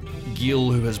point.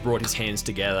 Gil, who has brought his hands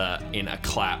together in a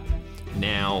clap,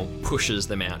 now pushes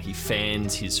them out. He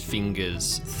fans his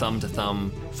fingers, thumb to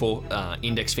thumb,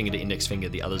 index finger to index finger,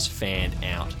 the others fanned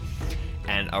out.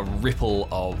 And a ripple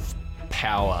of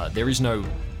power. There is no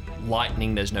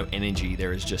lightning, there's no energy,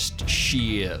 there is just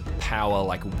sheer power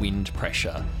like wind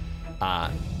pressure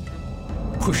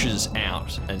pushes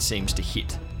out and seems to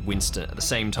hit Winston. At the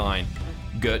same time,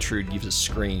 Gertrude gives a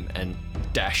scream and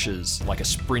dashes like a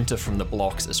sprinter from the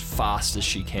blocks as fast as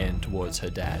she can towards her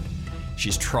dad.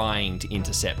 She's trying to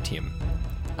intercept him,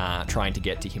 trying to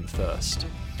get to him first.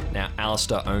 Now,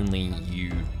 Allister, only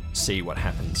you see what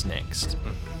happens next.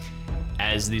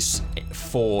 As this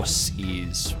force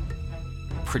is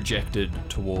projected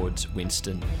towards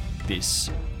Winston, this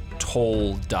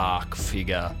tall, dark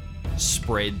figure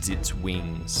spreads its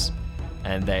wings,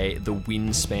 and the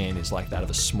wingspan is like that of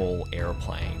a small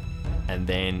aeroplane, and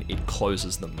then it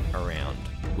closes them around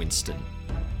Winston,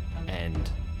 and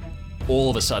all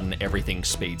of a sudden everything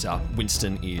speeds up.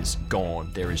 Winston is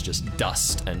gone. There is just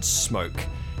dust and smoke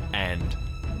and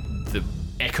the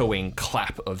echoing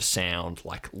clap of sound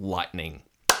like lightning.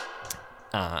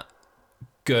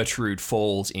 Gertrude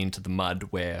falls into the mud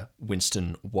where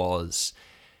Winston was,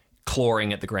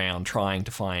 clawing at the ground, trying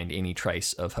to find any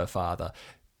trace of her father.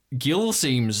 Gil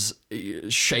seems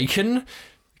shaken,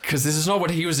 because this is not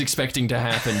what he was expecting to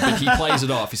happen, but he plays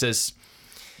it off. He says,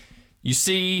 "You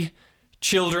see,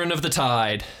 children of the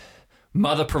tide,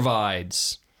 Mother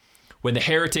provides. When the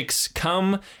heretics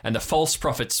come and the false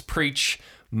prophets preach,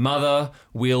 Mother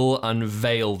will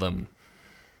unveil them."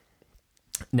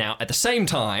 Now, at the same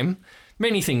time,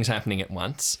 many things happening at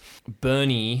once.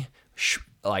 Bernie,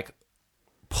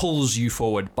 pulls you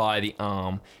forward by the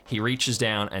arm. He reaches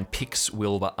down and picks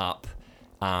Wilber up,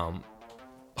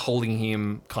 holding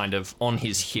him kind of on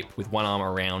his hip with one arm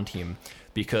around him,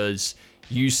 because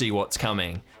you see what's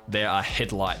coming. There are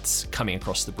headlights coming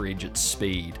across the bridge at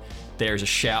speed. There is a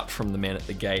shout from the men at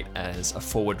the gate as a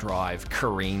forward drive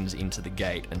careens into the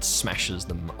gate and smashes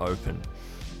them open.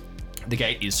 The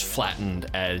gate is flattened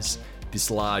as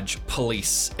this large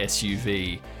police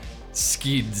SUV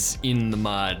skids in the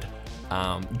mud,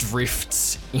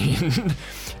 drifts in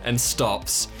and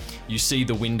stops. You see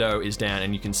the window is down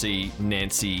and you can see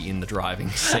Nancy in the driving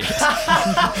seat.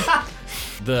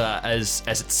 As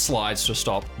it slides to a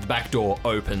stop, the back door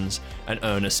opens and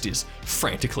Ernest is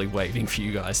frantically waving for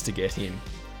you guys to get in.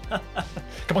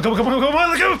 Come on,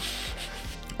 let's go! All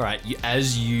right,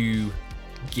 as you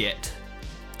get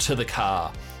to the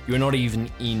car, you're not even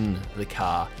in the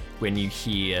car when you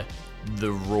hear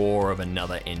the roar of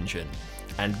another engine.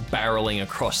 And barreling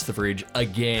across the bridge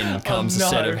again comes a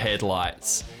set of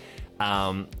headlights.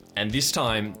 And this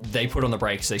time they put on the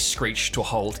brakes, they screech to a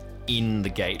halt in the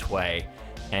gateway,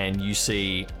 and you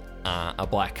see a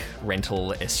black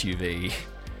rental SUV,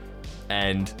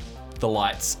 and the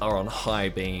lights are on high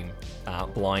beam,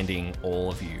 blinding all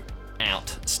of you.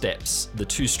 Out steps the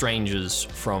two strangers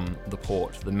from the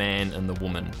port, the man and the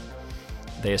woman.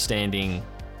 They are standing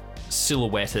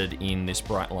silhouetted in this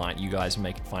bright light. You guys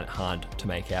find it hard to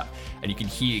make out, and you can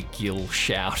hear Gil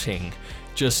shouting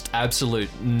just absolute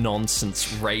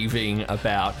nonsense, raving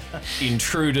about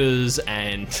intruders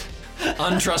and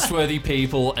untrustworthy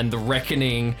people and the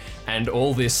reckoning and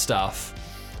all this stuff.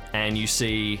 And you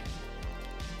see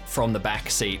from the back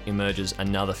seat emerges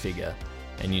another figure,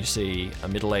 and you see a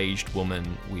middle-aged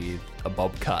woman with a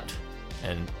bob cut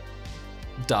and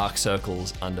dark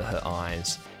circles under her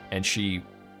eyes. and she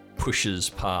pushes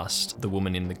past the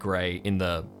woman in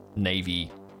the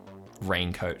navy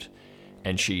raincoat,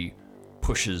 and she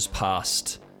pushes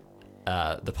past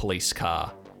the police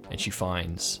car, and she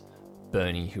finds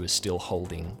Bernie, who is still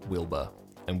holding Wilber,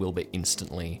 and Wilber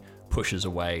instantly pushes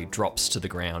away, drops to the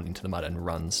ground into the mud, and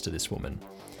runs to this woman.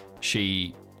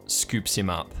 She scoops him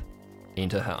up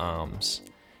into her arms,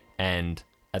 and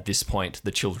at this point,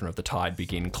 the children of the tide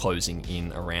begin closing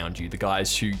in around you. The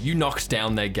guys who you knocked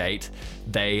down their gate,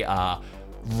 they are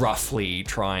roughly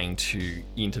trying to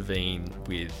intervene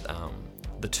with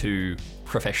the two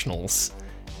professionals,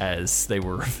 as they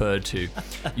were referred to.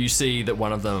 You see that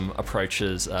one of them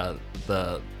approaches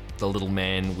the little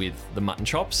man with the mutton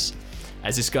chops,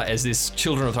 as this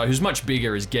children of the tide, who's much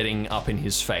bigger, is getting up in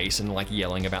his face and like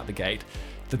yelling about the gate.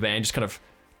 The man just kind of,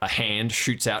 a hand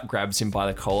shoots out, grabs him by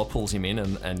the collar, pulls him in,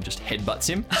 and just headbutts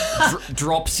him,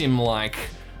 drops him like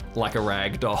a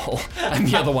rag doll, and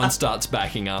the other one starts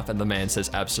backing up, and the man says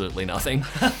absolutely nothing.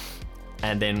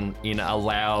 And then in a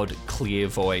loud, clear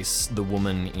voice, the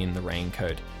woman in the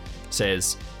raincoat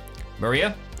says,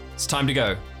 "Maria, it's time to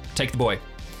go. Take the boy."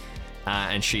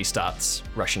 And she starts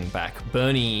rushing back.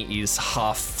 Bernie is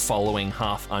half following,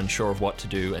 half unsure of what to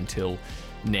do, until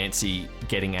Nancy,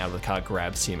 getting out of the car,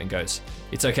 grabs him and goes,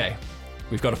 "It's okay.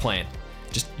 We've got a plan.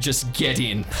 Just get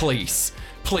in, please.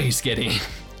 Please get in."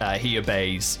 He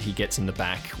obeys. He gets in the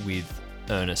back with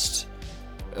Ernest.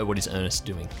 What is Ernest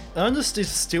doing? Ernest is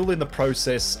still in the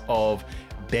process of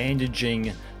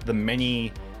bandaging the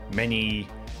many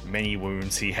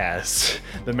wounds he has.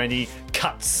 The many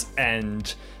cuts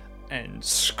and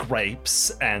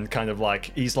scrapes, and kind of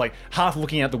like he's like half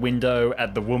looking out the window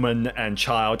at the woman and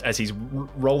child as he's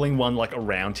rolling one like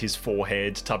around his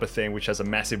forehead type of thing, which has a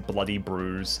massive bloody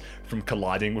bruise from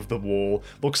colliding with the wall.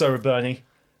 Looks over at Bernie.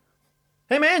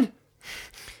 "Hey man!"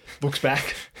 Looks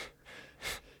back.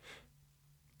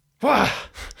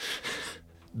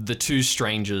 The two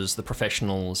strangers, the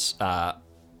professionals,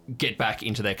 get back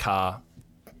into their car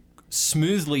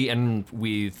smoothly and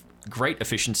with great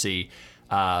efficiency.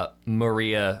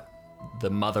 Maria, the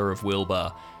mother of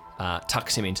Wilber,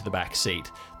 tucks him into the back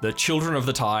seat. The children of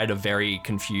the tide are very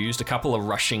confused. A couple are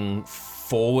rushing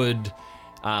forward.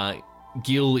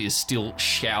 Gil is still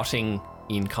shouting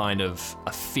in kind of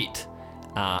a fit,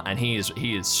 and he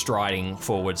is striding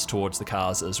forwards towards the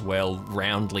cars as well,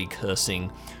 roundly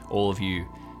cursing all of you.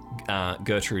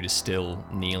 Gertrude is still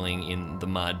kneeling in the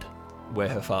mud where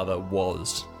her father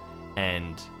was,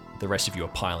 and the rest of you are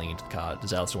piling into the car.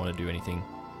 Does Allister want to do anything?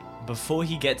 Before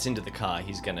he gets into the car,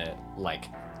 he's gonna, like,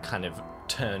 kind of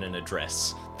turn and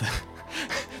address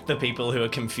the people who are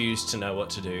confused to know what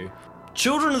to do.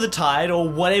 Children of the Tide, or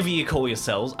whatever you call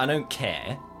yourselves, I don't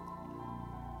care.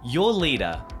 Your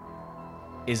leader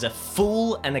is a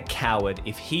fool and a coward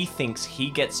if he thinks he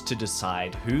gets to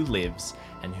decide who lives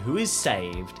and who is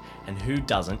saved and who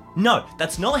doesn't. No,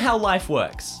 that's not how life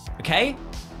works, okay?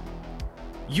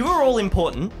 You're all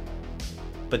important,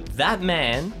 but that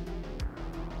man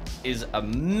is a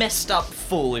messed up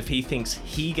fool if he thinks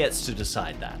he gets to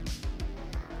decide that.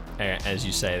 As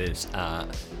you say this,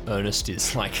 Ernest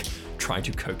is like trying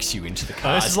to coax you into the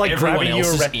car. Ernest is like Everyone grabbing you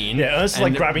else is around. in, Yeah, Ernest is like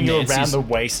and grabbing you around Nancy's- the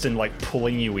waist and like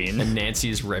pulling you in. And Nancy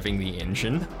is revving the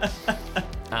engine.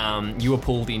 You are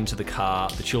pulled into the car.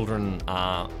 The children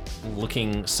are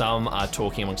looking. Some are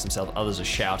talking amongst themselves. Others are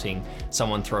shouting.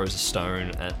 Someone throws a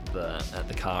stone at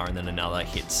the car, and then another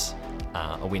hits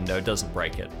a window. Doesn't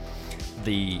break it.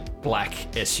 The black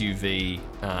SUV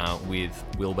with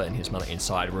Wilber and his mother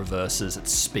inside reverses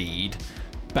its speed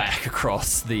back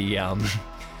across the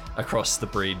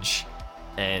bridge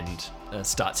and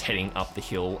starts heading up the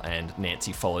hill, and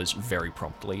Nancy follows very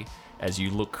promptly. As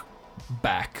you look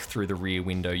back through the rear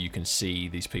window, you can see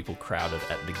these people crowded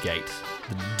at the gate,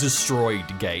 the destroyed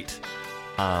gate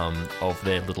of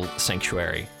their little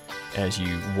sanctuary, as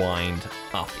you wind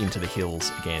up into the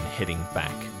hills again, heading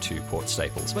back to Port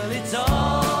Staples. Well, it's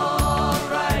all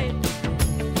right.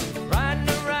 Riding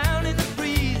around in the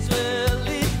breeze. Well,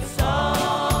 it's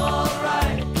all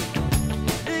right.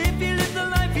 If you live the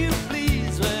life you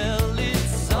please. Well,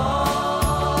 it's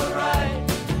all right.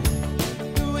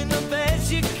 Doing the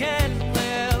best you can.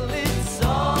 Well, it's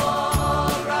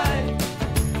all right.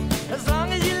 As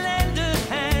long as you lend a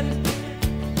hand.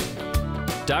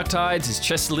 Dark Tides is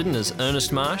Chester Liddon as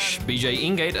Ernest Marsh, BJ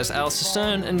Ingate as Allister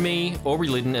Stern, and me, Aubrey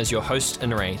Liddon, as your host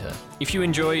and narrator. If you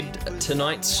enjoyed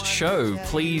tonight's show,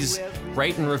 please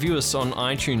rate and review us on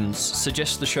iTunes,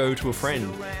 suggest the show to a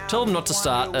friend. Tell them not to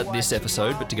start at this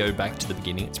episode, but to go back to the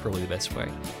beginning. It's probably the best way.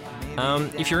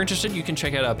 If you're interested, you can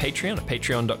check out our Patreon at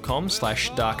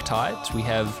patreon.com/darktides. We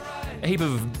have a heap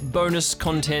of bonus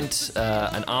content,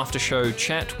 an after-show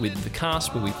chat with the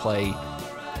cast where we play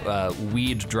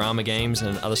weird drama games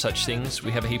and other such things.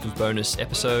 We have a heap of bonus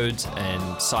episodes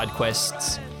and side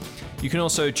quests. You can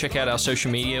also check out our social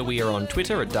media. We are on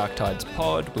Twitter at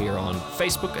DarkTidesPod, we are on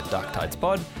Facebook at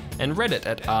DarkTidesPod, and Reddit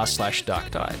at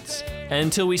r/DarkTides.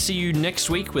 Until we see you next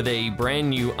week with a brand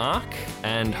new arc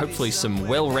and hopefully some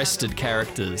well-rested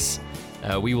characters,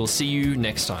 we will see you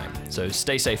next time. So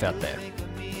stay safe out there.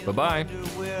 Bye-bye.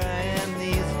 Where I am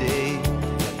these days.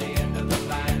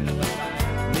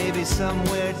 Maybe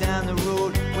somewhere down the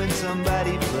road when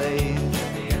somebody plays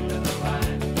the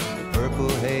purple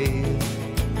haze.